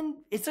 1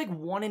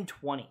 in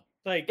 20.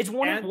 Like It's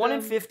one in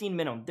Anthem, 15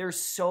 minimum. There's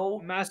so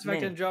Mass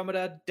Effect many.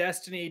 Andromeda,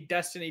 Destiny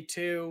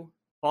 2,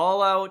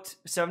 Fallout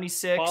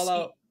 76,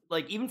 Fallout.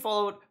 like even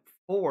Fallout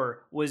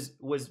 4 was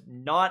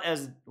not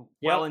as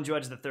well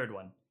enjoyed as the third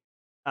one.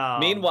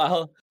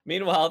 Meanwhile,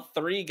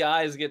 3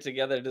 guys get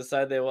together and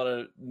decide they want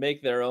to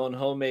make their own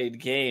homemade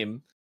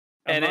game.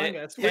 Among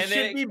Us, which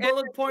should be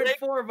bullet point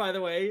 4, by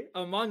the way.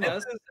 Among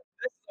Us. This is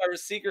our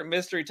secret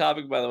mystery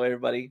topic, by the way,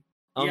 everybody.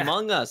 Yeah.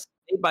 Among Us,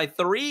 made by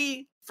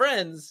 3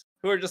 friends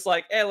who are just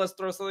like, hey, let's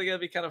throw something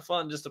that'd be kind of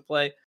fun just to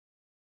play.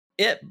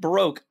 It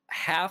broke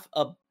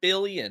 500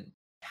 million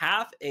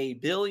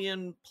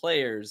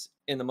players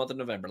in the month of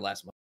November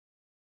last month.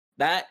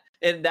 That,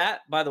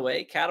 by the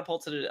way,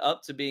 catapulted it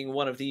up to being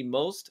one of the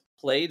most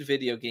played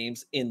video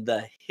games in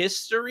the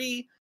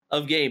history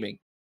of gaming.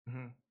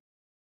 Mm-hmm.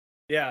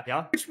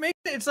 Yeah. Which makes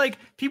it's like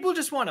people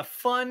just want a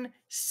fun,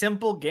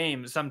 simple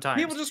game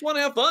sometimes. People just want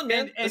to have fun,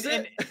 man.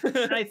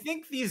 And I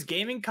think these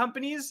gaming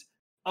companies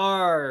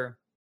are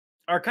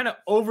kind of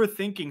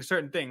overthinking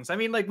certain things. I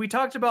mean, like we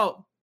talked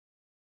about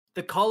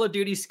the Call of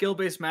Duty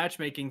skill-based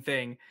matchmaking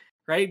thing,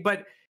 right?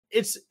 But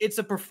it's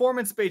a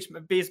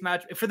performance-based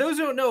match. For those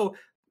who don't know,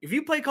 if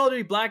you play Call of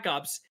Duty Black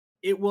Ops,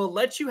 it will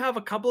let you have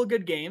a couple of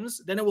good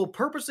games, then it will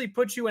purposely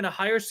put you in a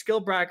higher skill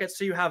bracket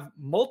so you have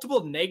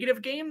multiple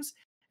negative games,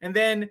 and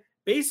then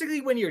basically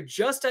when you're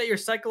just at your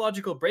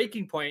psychological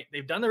breaking point,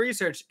 they've done the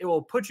research, it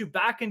will put you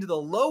back into the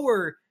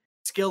lower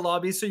skill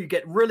lobbies so you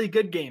get really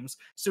good games.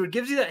 So it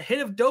gives you that hit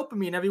of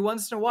dopamine every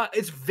once in a while.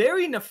 It's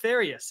very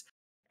nefarious.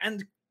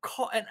 And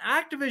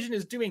Activision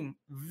is doing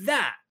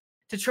that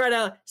to try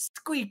to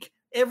squeak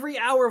every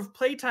hour of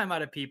playtime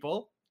out of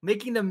people,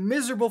 making them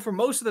miserable for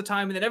most of the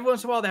time. And then every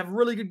once in a while they have a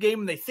really good game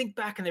and they think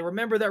back and they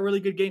remember that really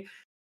good game.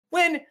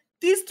 When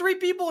these 3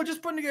 people are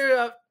just putting together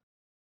a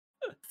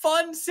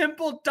fun,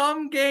 simple,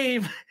 dumb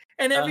game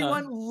and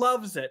everyone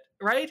loves it,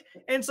 right?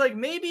 And it's like,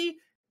 maybe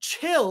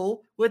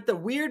chill with the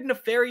weird,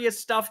 nefarious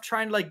stuff,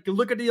 trying to like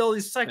look at all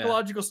these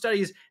psychological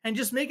studies and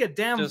just make a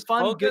damn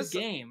fun, good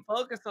game.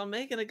 Focus on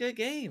making a good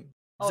game.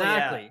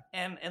 Exactly. Oh,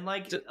 yeah. And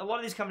like a lot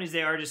of these companies,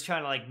 they are just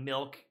trying to like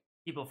milk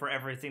people for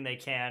everything they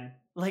can.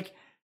 Like,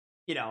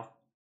 you know,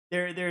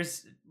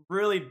 there's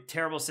really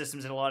terrible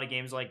systems in a lot of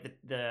games, like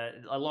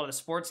a lot of the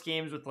sports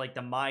games with like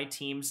the My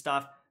Team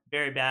stuff.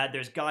 Very bad.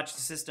 There's gotcha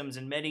systems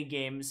in many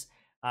games,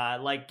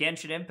 like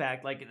Genshin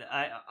Impact. Like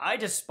I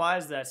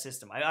despise that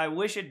system. I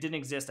wish it didn't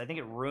exist. I think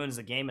it ruins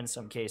the game in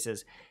some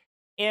cases.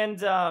 And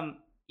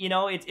you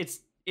know,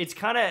 it's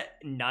kind of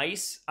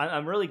nice.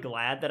 I'm really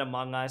glad that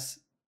Among Us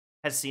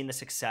has seen the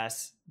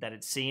success that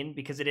it's seen,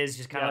 because it is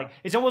just kind of like,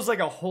 it's almost like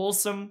a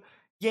wholesome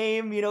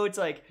game. You know, it's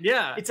like,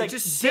 it's like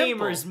just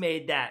gamers simple.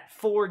 Made that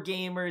for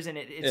gamers, and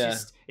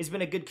it's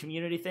been a good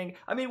community thing.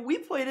 I mean, we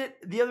played it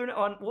the other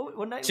on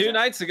what night? 2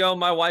 nights ago,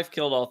 my wife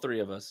killed all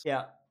 3 of us.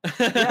 Yeah,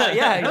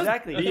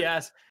 exactly.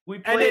 Yes, we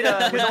played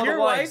with all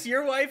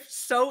your wife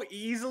so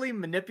easily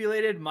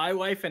manipulated my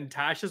wife and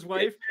Tasha's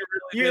wife.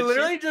 Really you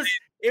literally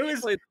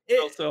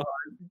so hard.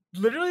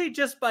 Literally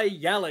just by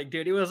yelling,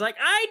 dude. It was like,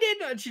 I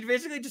didn't. She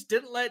basically just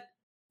didn't let.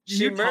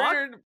 She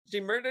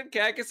murdered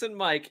Cactus and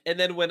Mike, and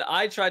then when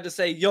I tried to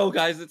say, "Yo,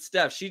 guys, it's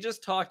Steph," she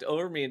just talked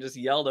over me and just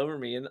yelled over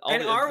me, and all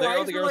the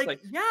girls were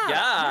like,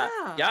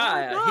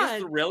 "Yeah,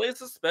 he's really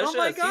suspicious. Oh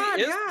my God,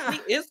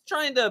 he is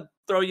trying to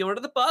throw you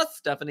under the bus,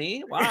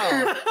 Stephanie.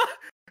 Wow."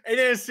 And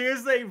then as soon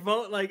as they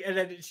vote, like, and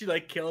then she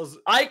like kills.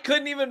 I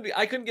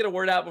couldn't get a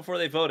word out before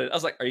they voted. I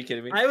was like, "Are you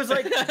kidding me?" I was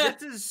like,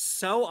 "This is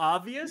so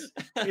obvious.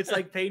 It's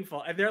like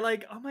painful." And they're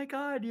like, "Oh my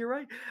God, you're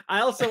right."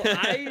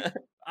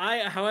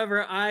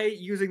 However,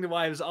 using the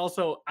wives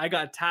also, I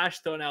got Tash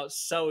thrown out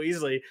so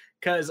easily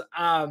because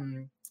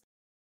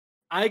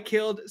I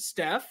killed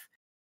Steph.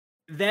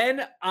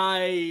 Then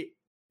I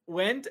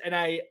went and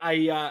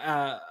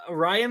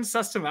Ryan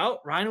sussed him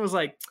out. Ryan was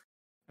like,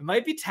 it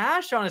might be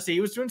Tash, honestly.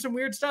 He was doing some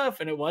weird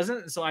stuff and it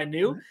wasn't. So I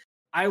knew.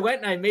 I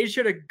went and I made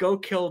sure to go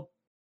kill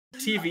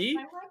TV.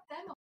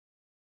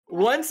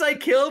 Once I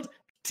killed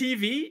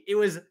TV, it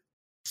was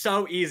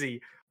so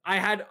easy. I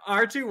had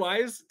our 2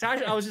 wives.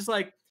 Tash, I was just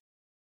like,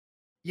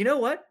 you know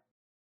what?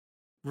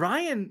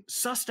 Ryan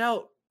sussed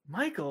out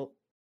Michael.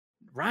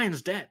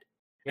 Ryan's dead.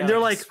 And they're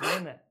like,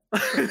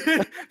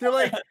 they're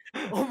like,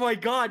 oh my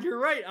God, you're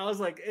right. I was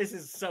like, this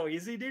is so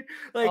easy, dude.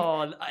 Like,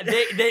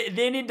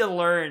 they need to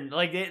learn.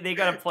 Like they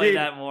gotta play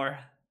that more.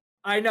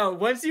 I know.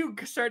 Once you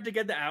start to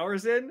get the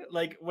hours in,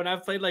 like when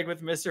I've played like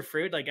with Mr.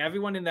 Fruit, like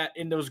everyone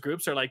in those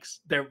groups are like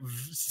they're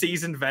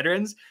seasoned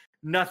veterans.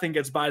 Nothing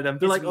gets by them.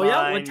 They're like, oh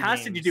yeah, what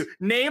task did you do?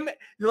 Name.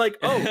 You're like,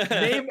 oh,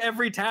 name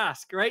every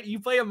task, right? You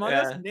play Among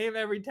Us, name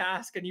every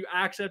task, and you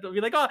actually have to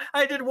be like, oh,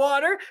 I did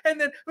water, and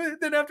then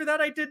after that,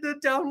 I did the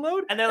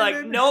download. And they're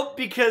like, nope,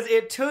 because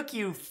it took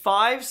you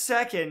 5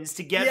 seconds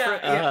to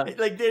get.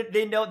 Like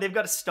they know they've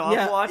got a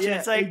stopwatch, and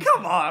it's like,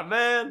 come on,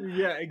 man.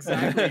 Yeah,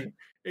 exactly,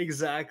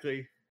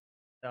 exactly.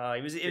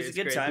 It was a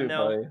good time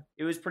though. Buddy.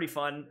 It was pretty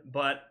fun,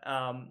 but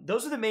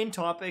those are the main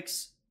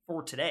topics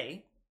for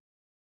today.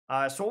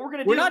 So what we're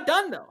gonna do? We're not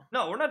done though.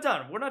 No, we're not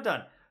done. We're not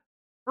done.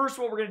 First,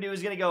 what we're gonna do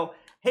is gonna go.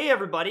 Hey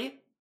everybody,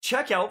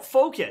 check out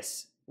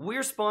Focus.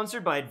 We're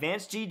sponsored by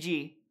Advanced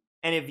GG,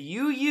 and if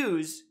you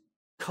use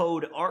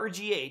code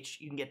RGH,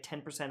 you can get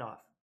 10%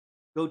 off.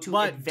 Go to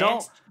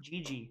Advanced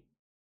GG.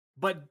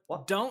 But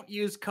don't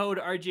use code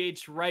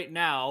RGH right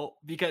now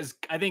because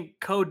I think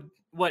code,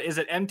 what is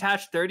it,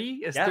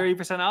 MTASH30 is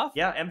 30% off?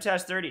 Yeah,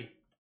 MTASH30.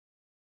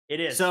 It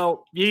is.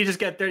 So you just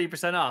get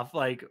 30% off.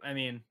 Like, I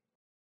mean,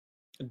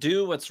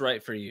 do what's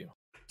right for you.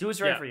 Do what's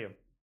right for you.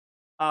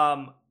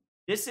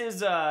 This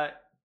is a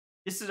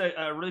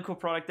really cool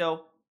product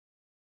though.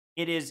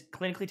 It is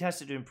clinically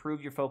tested to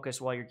improve your focus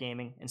while you're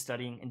gaming and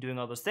studying and doing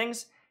all those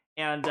things.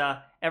 And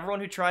everyone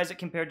who tries it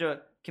compared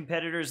to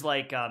competitors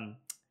like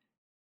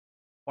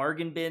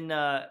bargain bin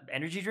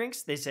energy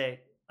drinks, they say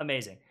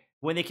amazing.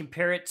 When they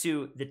compare it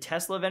to the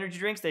Tesla of energy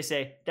drinks, they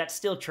say that's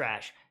still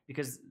trash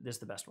because this is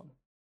the best one.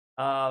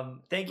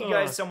 Thank you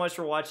guys so much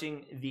for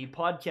watching the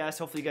podcast.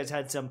 Hopefully you guys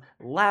had some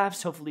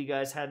laughs. Hopefully you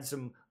guys had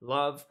some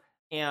love.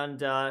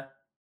 And I'm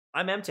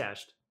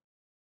MTashed.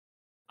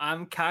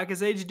 I'm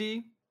Kakas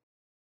HD.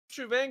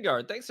 True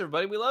Vanguard. Thanks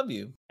everybody. We love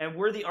you. And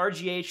we're the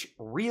RGH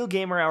Real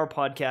Gamer Hour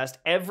podcast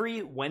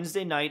every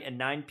Wednesday night at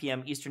 9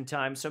 p.m. Eastern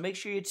Time. So make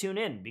sure you tune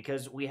in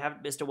because we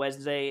haven't missed a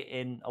Wednesday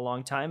in a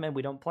long time and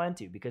we don't plan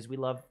to because we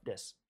love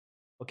this.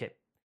 Okay.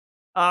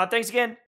 Thanks again.